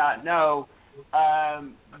listeners do not know,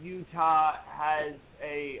 Utah has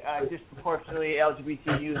a disproportionately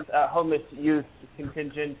LGBT youth, homeless youth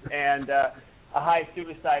contingent, and a high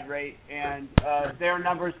suicide rate, and their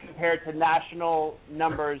numbers compared to national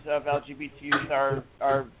numbers of LGBT youth are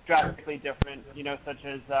drastically different. You know, such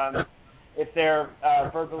as if they're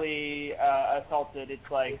verbally assaulted,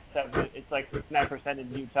 it's like 69% in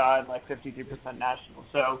Utah and like 53% national.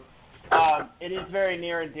 So it is very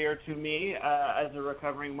near and dear to me as a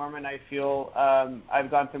recovering Mormon. I feel I've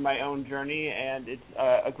gone through my own journey, and it's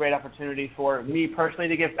a great opportunity for me personally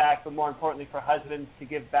to give back, but more importantly for husbands to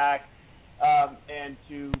give back. And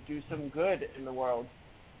to do some good in the world.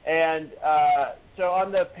 And so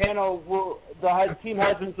on the panel, the team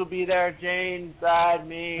husbands will be there, Jane, Brad,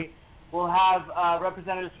 me. We'll have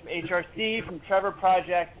representatives from HRC, from Trevor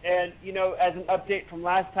Project, and, you know, as an update from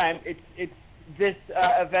last time, this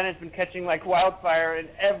event has been catching like wildfire, and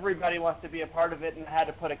everybody wants to be a part of it, and I had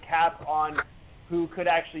to put a cap on who could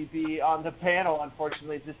actually be on the panel,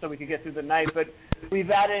 unfortunately, just so we could get through the night. But we've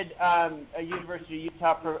added a University of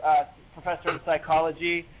Utah professor of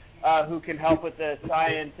psychology who can help with the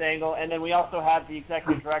science angle, and then we also have the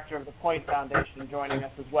executive director of the Point Foundation joining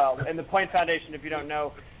us as well. And the Point Foundation, if you don't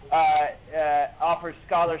know, offers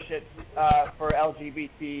scholarships for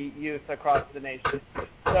LGBT youth across the nation.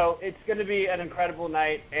 So it's going to be an incredible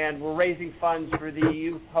night, and we're raising funds for the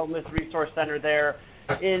Youth Homeless Resource Center there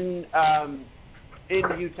in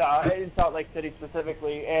Utah, in Salt Lake City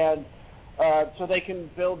specifically, and so they can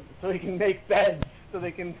make beds, so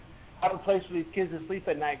they can have a place for these kids to sleep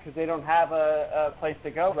at night, because they don't have a place to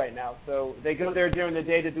go right now. So they go there during the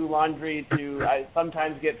day to do laundry, to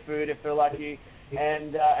sometimes get food if they're lucky,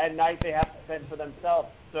 and at night they have to fend for themselves.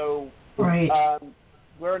 So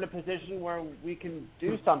we're in a position where we can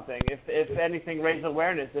do something. If anything, raise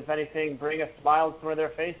awareness. If anything, bring a smile to their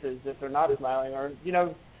faces if they're not smiling, or, you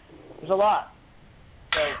know, there's a lot.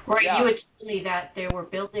 So, you had told me that they were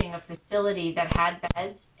building a facility that had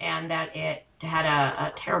beds, and that it had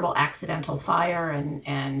a terrible accidental fire,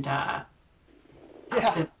 and a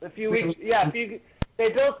few weeks. They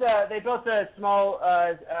built a small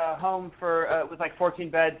home for with like 14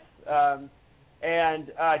 beds,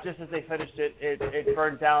 and just as they finished it, it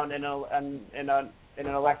burned down in an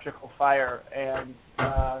electrical fire, and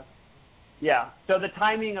so the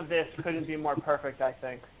timing of this couldn't be more perfect, I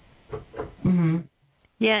think. Mm-hmm.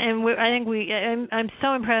 Yeah, and I'm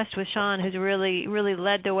so impressed with Sean, who's really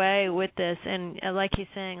led the way with this, and like he's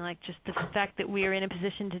saying, like just the fact that we are in a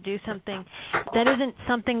position to do something that isn't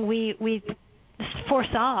something we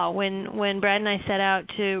foresaw when Brad and I set out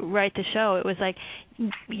to write the show. It was like,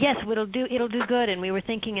 yes, it'll do good, and we were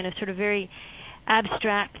thinking in a sort of very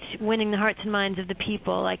abstract, winning the hearts and minds of the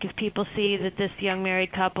people. Like if people see that this young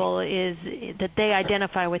married couple that they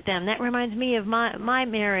identify with them. That reminds me of my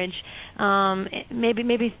marriage. Maybe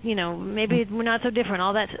we're not so different.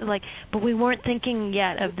 All that but we weren't thinking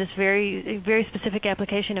yet of this very very specific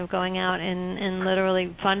application of going out and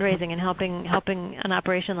literally fundraising and helping an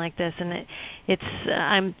operation like this. And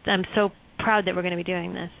I'm so proud that we're going to be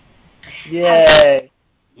doing this. Yay!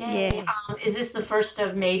 Yay! Is this the first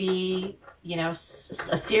of maybe, you know,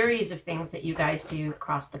 a series of things that you guys do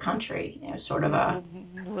across the country? You know, sort of a.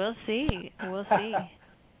 We'll see. We will see.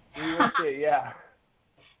 Yeah.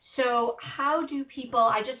 So how do people?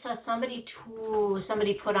 I just saw somebody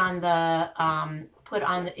put in the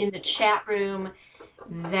chat room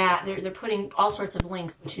that they're putting all sorts of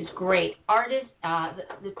links, which is great.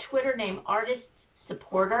 The Twitter name Artist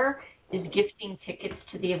Supporter is gifting tickets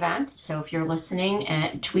to the event. So if you're listening,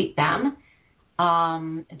 tweet them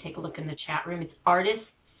and take a look in the chat room. It's Artist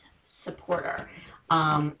Supporter.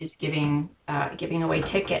 is giving away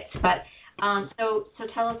tickets. But so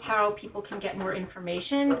tell us how people can get more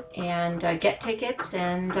information and get tickets,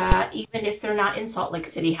 and even if they're not in Salt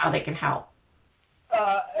Lake City, how they can help.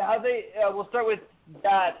 We'll start with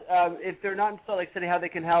that. If they're not in Salt Lake City, how they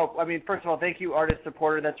can help. I mean, first of all, thank you, artist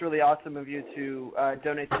supporter. That's really awesome of you to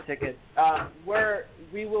donate the tickets.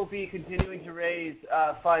 We will be continuing to raise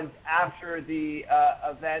funds after the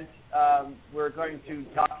event. We're going to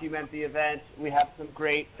document the event. We have some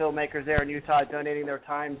great filmmakers there in Utah donating their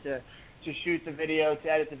time to shoot the video, to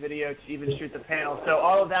edit the video, to even shoot the panel. So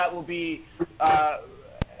all of that will be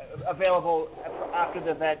available after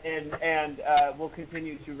the event, and we'll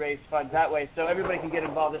continue to raise funds that way. So everybody can get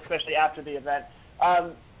involved, especially after the event.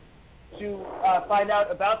 To find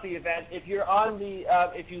out about the event, if you're on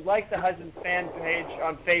if you like the Husbands fan page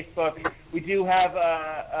on Facebook, we do have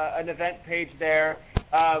an event page there.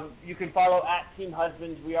 You can follow @Team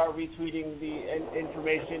Husbands. We are retweeting the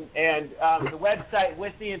information, and the website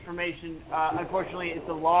with the information. Unfortunately, it's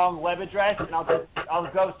a long web address, and I'll go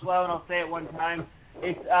slow and I'll say it one time.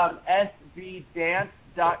 It's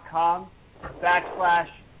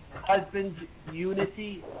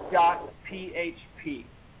svdance.com/husbandsunity.php.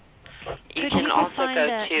 You can also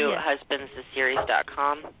go to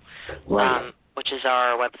husbandstheseries.com, which is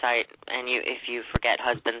our website. And if you forget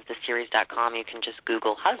husbandstheseries.com, you can just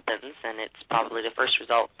Google husbands, and it's probably the first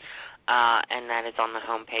result. And that is on the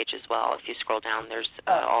home page as well. If you scroll down, there's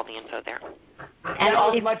all the info there. And that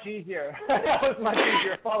was much easier.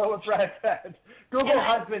 Follow what Brad said. Google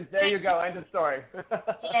husbands. There you go. End of story.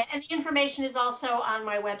 And the information is also on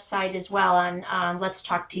my website as well, on Let's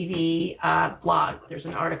Talk TV blog. There's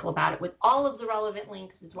an article about it with all of the relevant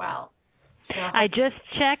links as well. So, I just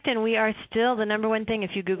checked, and we are still the number one thing.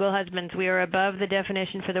 If you Google husbands, we are above the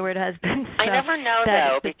definition for the word husband. So I never know,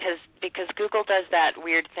 though, because Google does that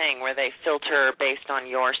weird thing where they filter based on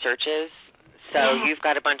your searches. So you've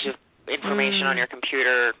got a bunch of information on your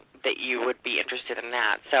computer that you would be interested in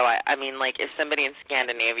that. So, I mean, like, if somebody in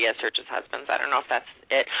Scandinavia searches husbands, I don't know if that's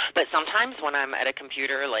it. But sometimes when I'm at a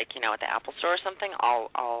computer, like, at the Apple Store or something,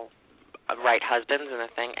 I'll write husbands in the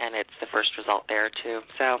thing, and it's the first result there, too.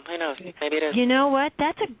 So, who knows? Maybe it is. You know what?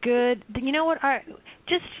 That's a good,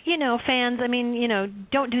 fans, I mean,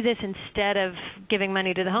 don't do this instead of giving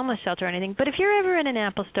money to the homeless shelter or anything. But if you're ever in an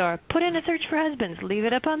Apple Store, put in a search for husbands. Leave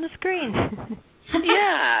it up on the screen.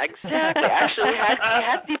 Yeah, exactly. Actually, we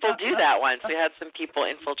had people do that once. We had some people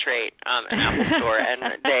infiltrate an Apple Store, and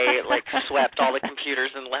they swept all the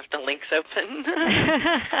computers and left the links open.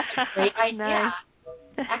 Great idea. Nice.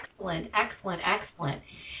 Excellent.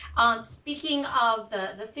 Speaking of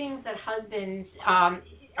the things that husbands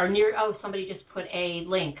are near. Oh, somebody just put a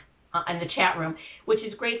link in the chat room, which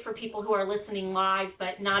is great for people who are listening live,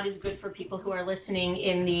 but not as good for people who are listening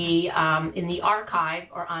in the archive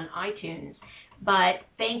or on iTunes. But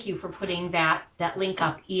thank you for putting that link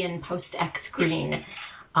up, Ian Post X Green.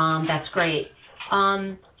 That's great.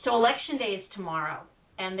 So Election Day is tomorrow,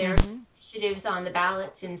 and there's initiatives on the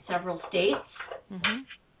ballots in several states.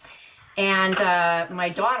 And my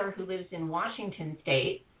daughter, who lives in Washington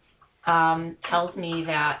State, tells me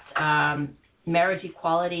that marriage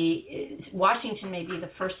equality, Washington may be the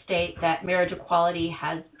first state that marriage equality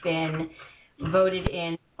has been voted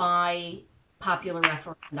in by popular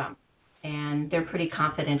referendum. And they're pretty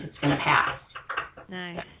confident it's going to pass.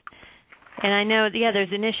 Nice. And I know,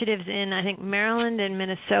 there's initiatives in, I think, Maryland and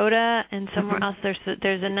Minnesota and somewhere else.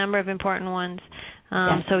 There's a number of important ones.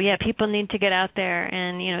 So, people need to get out there.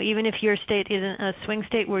 And, even if your state isn't a swing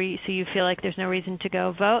state where you feel like there's no reason to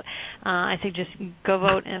go vote, I think just go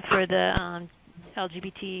vote for the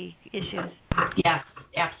LGBT issues. Yes,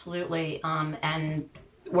 absolutely. And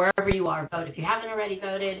wherever you are, vote. If you haven't already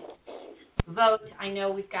voted, vote. I know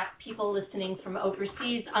we've got people listening from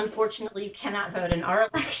overseas. Unfortunately, you cannot vote in our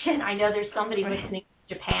election. I know there's somebody listening from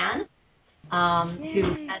Japan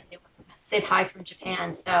who said hi from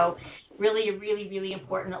Japan. So really a really, really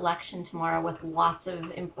important election tomorrow with lots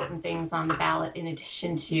of important things on the ballot in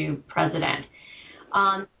addition to president.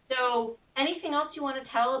 So anything else you want to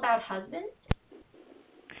tell about husbands?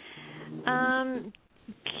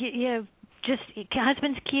 Just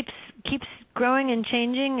husbands keeps growing and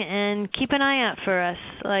changing, and keep an eye out for us.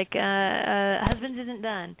 Husbands isn't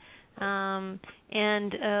done.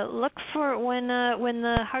 and look for when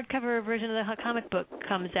the hardcover version of the comic book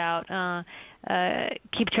comes out.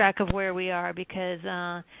 Keep track of where we are, because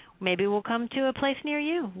maybe we'll come to a place near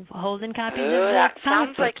you holding copies of the that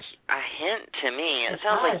comic sounds books. like a hint to me. It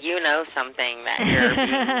sounds like you know something that you're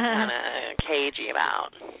being kind of cagey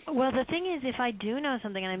about. Well, the thing is, if I do know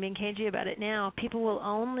something and I'm being cagey about it now, people will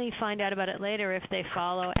only find out about it later if they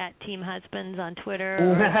follow @TeamHusbands on Twitter,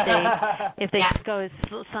 or if they go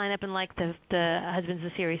sign up and like the Husbands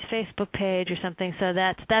of Series Facebook page or something. So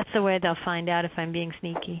that's the way they'll find out if I'm being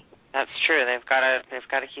sneaky. That's true. They've got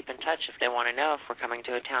to keep in touch if they want to know if we're coming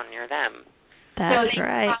to a town near them. That's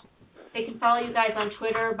right. They can follow you guys on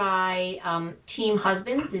Twitter by Team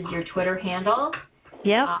Husbands is your Twitter handle.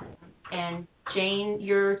 Yep. And Jane,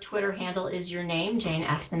 your Twitter handle is your name, Jane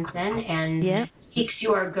Espenson, and yep. Cheeks,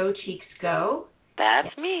 you are Go Cheeks Go.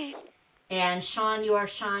 That's me. And Sean, you are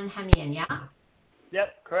Sean Hemian, yeah?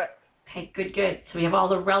 Yep, correct. Okay, good. So we have all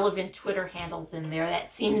the relevant Twitter handles in there. That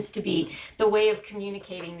seems to be the way of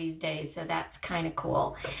communicating these days, so that's kind of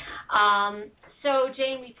cool. So,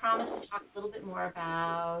 Jane, we promised to talk a little bit more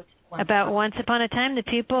about Once Upon a Time, the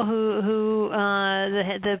people who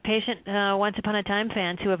the patient Once Upon a Time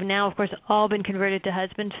fans who have now, of course, all been converted to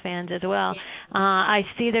Husbands fans as well. I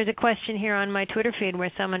see there's a question here on my Twitter feed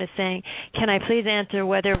where someone is saying, can I please answer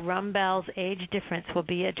whether Rumbell's age difference will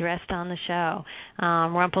be addressed on the show?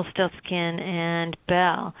 Rumpelstiltskin and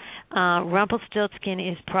Belle. Rumpelstiltskin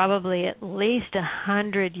is probably at least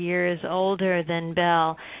 100 years older than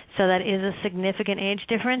Belle, so that is a significant age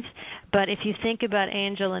difference. But if you think about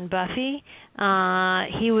Angel and Buffy,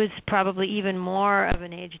 he was probably even more of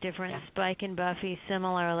an age difference. Spike and Buffy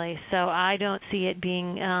similarly. So I don't see it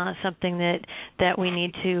being something that we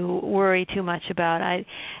need to worry too much about.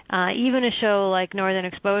 Even a show like Northern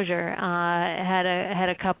Exposure had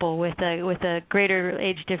a couple with a greater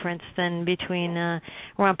age difference than between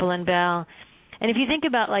Rumpel and Belle. And if you think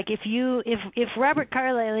about, like, if Robert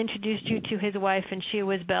Carlyle introduced you to his wife and she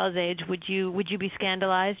was Belle's age, would you be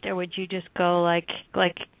scandalized, or would you just go like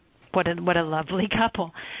what a lovely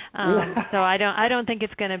couple? So I don't think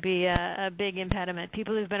it's going to be a big impediment.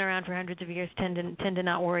 People who've been around for hundreds of years tend to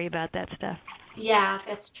not worry about that stuff. Yeah,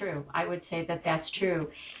 that's true. I would say that that's true.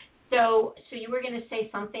 So you were going to say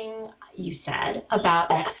something you said about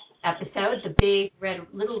next episode, the big Red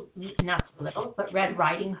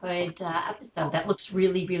Riding Hood episode. That looks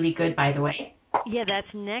really, really good, by the way. Yeah, that's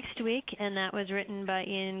next week, and that was written by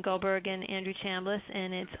Ian Goldberg and Andrew Chambliss,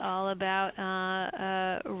 and it's all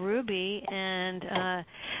about Ruby, and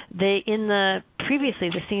the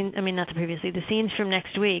scenes from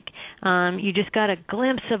next week, you just got a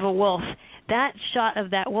glimpse of a wolf. That shot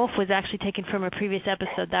of that wolf was actually taken from a previous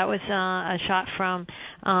episode. That was a shot from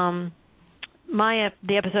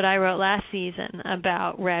the episode I wrote last season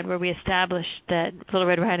about Red, where we established that Little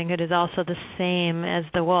Red Riding Hood is also the same as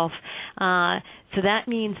the wolf. So that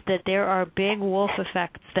means that there are big wolf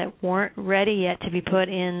effects that weren't ready yet to be put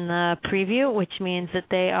in the preview, which means that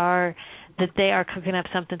they are cooking up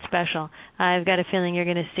something special. I've got a feeling you're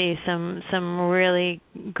going to see some really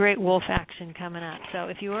great wolf action coming up. So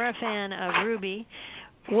if you are a fan of Ruby,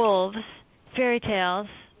 wolves, fairy tales,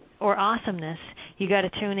 or awesomeness, you got to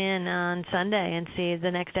tune in on Sunday and see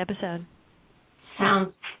the next episode.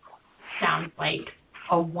 Sounds like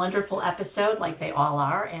a wonderful episode, like they all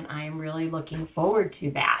are, and I am really looking forward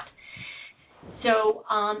to that. So,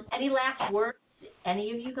 any last words,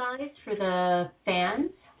 any of you guys, for the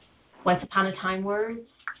fans? Once Upon a Time words,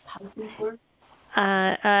 Husbands words?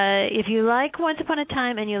 If you like Once Upon a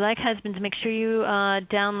Time and you like Husbands, make sure you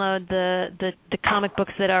download the comic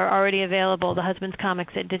books that are already available, the Husbands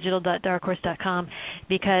comics, at digital.darkhorse.com,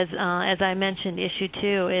 because as I mentioned, issue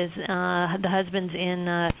 2 is the Husbands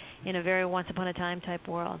in a very Once Upon a Time type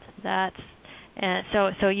world.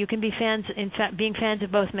 So you can be fans. In fact, being fans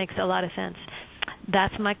of both makes a lot of sense.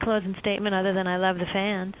 That's my closing statement. Other than I love the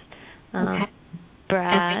fans. Okay.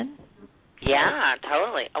 Brad. Yeah,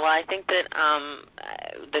 totally. Well, I think that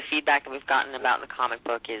the feedback that we've gotten about the comic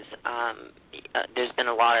book is there's been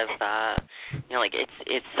a lot of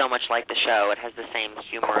it's so much like the show. It has the same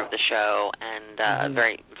humor of the show and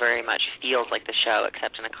very very much feels like the show,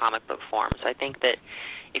 except in a comic book form. So I think that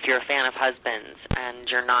if you're a fan of Husbands and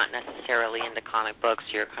you're not necessarily into comic books,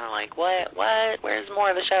 you're kind of like, what? Where's more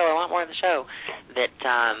of the show? I want more of the show. That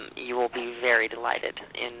you will be very delighted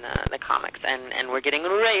in the comics, and we're getting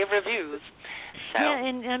rave reviews. So. Yeah,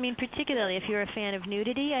 and I mean, particularly if you're a fan of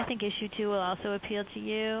nudity, I think issue 2 will also appeal to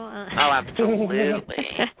you. Oh, absolutely.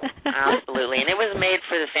 Absolutely. And it was made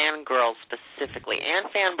for the fangirls specifically,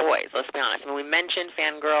 and fanboys, let's be honest. I mean, we mentioned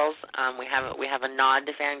fangirls. We have a nod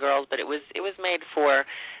to fangirls, but it was made for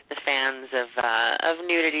the fans of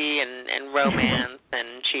nudity and romance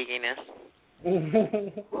and cheekiness.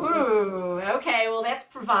 Ooh, okay. Well, that's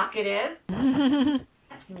provocative.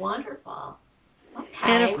 That's wonderful. Okay.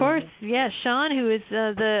 And of course, Sean, who is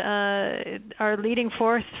our leading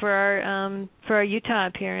force for our Utah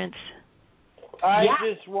appearance. I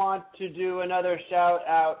just want to do another shout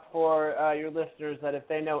out for your listeners that if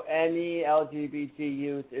they know any LGBT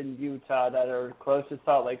youth in Utah that are close to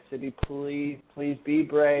Salt Lake City, please be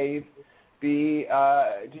brave.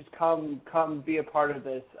 Just come be a part of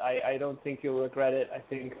this. I don't think you'll regret it. I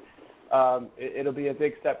think it'll be a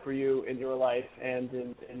big step for you in your life and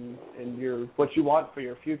in your what you want for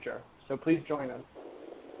your future. So please join us.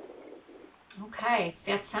 Okay,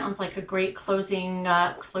 that sounds like a great closing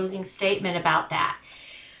statement about that.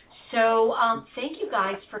 So thank you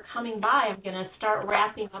guys for coming by. I'm going to start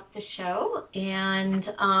wrapping up the show, and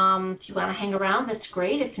if you want to hang around, that's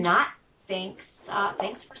great. If not, thanks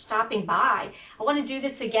for stopping by. I want to do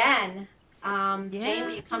this again. Jane,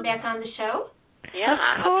 will you come back on the show? Yeah,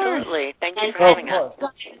 absolutely. Thank you for having us.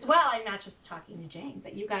 Well, I'm not just talking to Jane,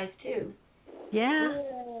 but you guys too. Yeah.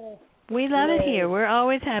 We love it here. We're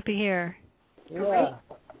always happy here. Yeah.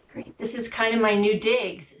 Great. This is kind of my new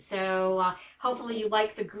digs. So hopefully you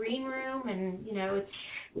like the green room, and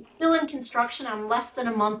it's still in construction. I'm less than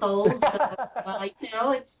a month old,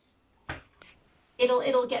 so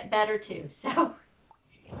it'll get better too. So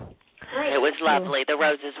great. It was lovely. The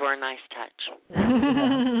roses were a nice touch.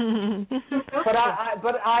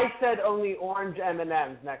 But I said only orange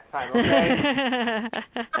M&Ms next time. Okay.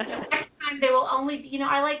 Next time they will only.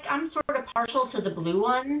 I'm sort of partial to the blue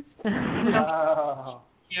ones.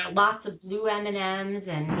 Lots of blue M&Ms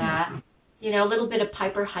and a little bit of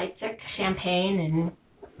Piper Heidsieck champagne and.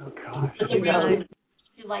 Oh gosh. If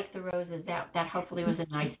you like the roses, that hopefully was a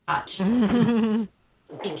nice touch.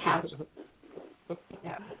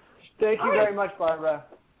 Yeah. Thank you very much, Barbara.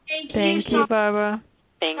 Thank you, Barbara.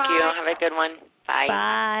 Thank you. Have a good one. Bye.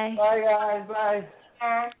 Bye. Bye, guys.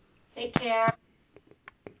 Bye. Take care.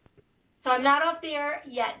 So I'm not off the air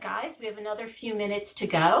yet, guys. We have another few minutes to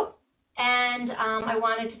go. And I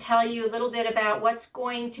wanted to tell you a little bit about what's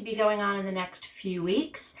going to be going on in the next few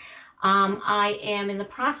weeks. I am in the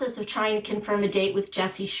process of trying to confirm a date with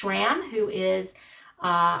Jessie Schramm, who is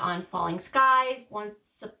on Falling Skies. Once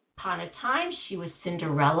upon a time, she was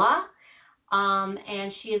Cinderella.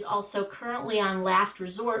 And she is also currently on Last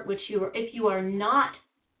Resort, which if you are not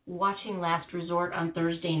watching Last Resort on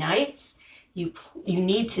Thursday nights, you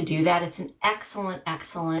need to do that. It's an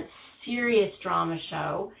excellent, serious drama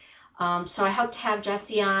show. So I hope to have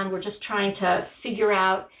Jessie on. We're just trying to figure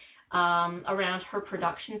out around her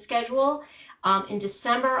production schedule. In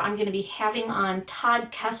December, I'm going to be having on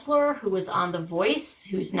Todd Kessler, who was on The Voice,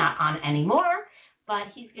 who's not on anymore, but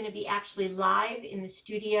he's going to be actually live in the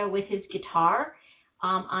studio with his guitar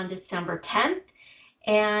on December 10th.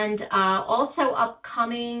 And also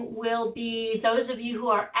upcoming will be those of you who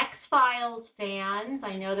are X-Files fans.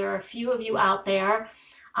 I know there are a few of you out there.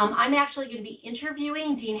 I'm actually going to be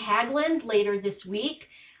interviewing Dean Haglund later this week.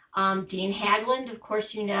 Dean Haglund, of course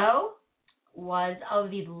you know, was of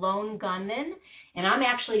the Lone Gunmen, and I'm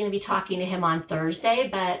actually going to be talking to him on Thursday,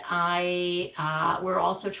 but we're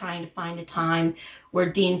also trying to find a time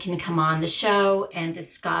where Dean can come on the show and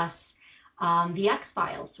discuss the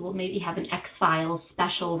X-Files. So we'll maybe have an X-Files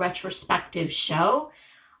special retrospective show.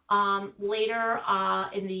 Later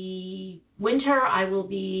in the winter, I will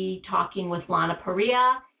be talking with Lana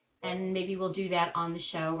Paria, and maybe we'll do that on the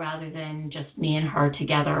show rather than just me and her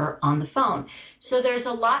together on the phone. So there's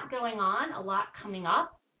a lot going on, a lot coming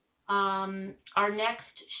up. Our next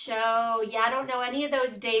show, I don't know any of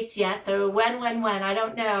those dates yet, so when, I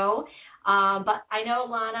don't know. But I know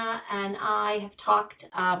Lana and I have talked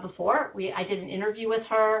before. I did an interview with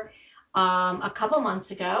her a couple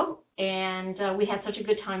months ago, and we had such a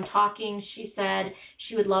good time talking. She said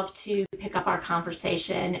she would love to pick up our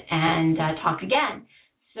conversation and talk again.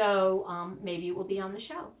 So maybe it will be on the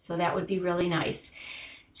show. So that would be really nice.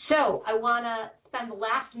 So I want to spend the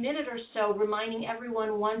last minute or so reminding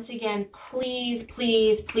everyone once again, please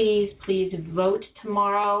vote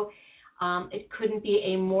tomorrow. It couldn't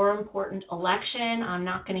be a more important election. I'm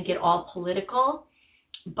not going to get all political,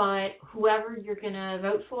 but whoever you're going to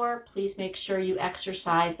vote for, please make sure you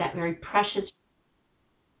exercise that very precious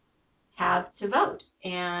have to vote.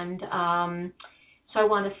 And So I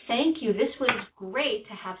want to thank you. This was great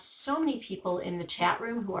to have so many people in the chat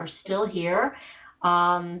room who are still here.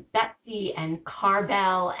 Betsy and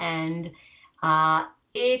Carbell and I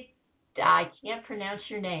can't pronounce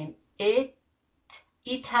your name.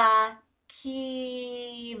 Ita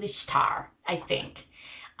Kilishtar, I think.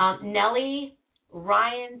 Nellie,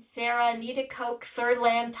 Ryan, Sarah, Nita Coke, Third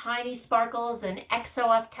Lamb, Tiny Sparkles, and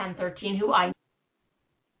XOF1013, who I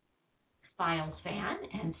Files fan,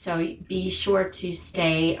 and so be sure to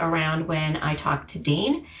stay around when I talk to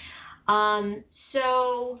Dean.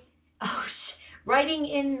 Writing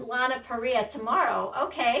in Lana Paria tomorrow.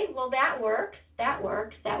 Okay, well that works. That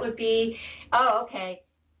would be, okay.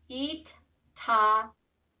 Eat ta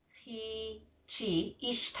pi chi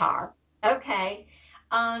Ishtar. Okay.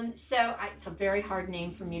 It's a very hard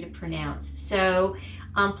name for me to pronounce. So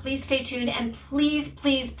please stay tuned, and please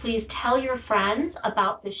tell your friends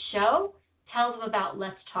about this show. Tell them about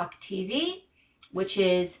Let's Talk TV, which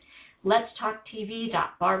is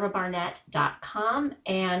letstalktv.barbarabarnett.com.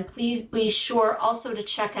 And please be sure also to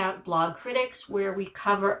check out Blog Critics, where we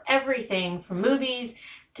cover everything from movies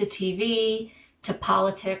to TV to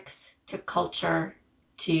politics to culture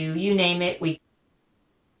to you name it.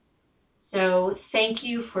 So thank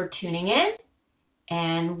you for tuning in,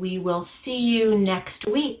 and we will see you next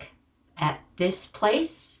week at this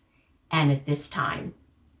place and at this time.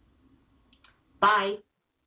 Bye.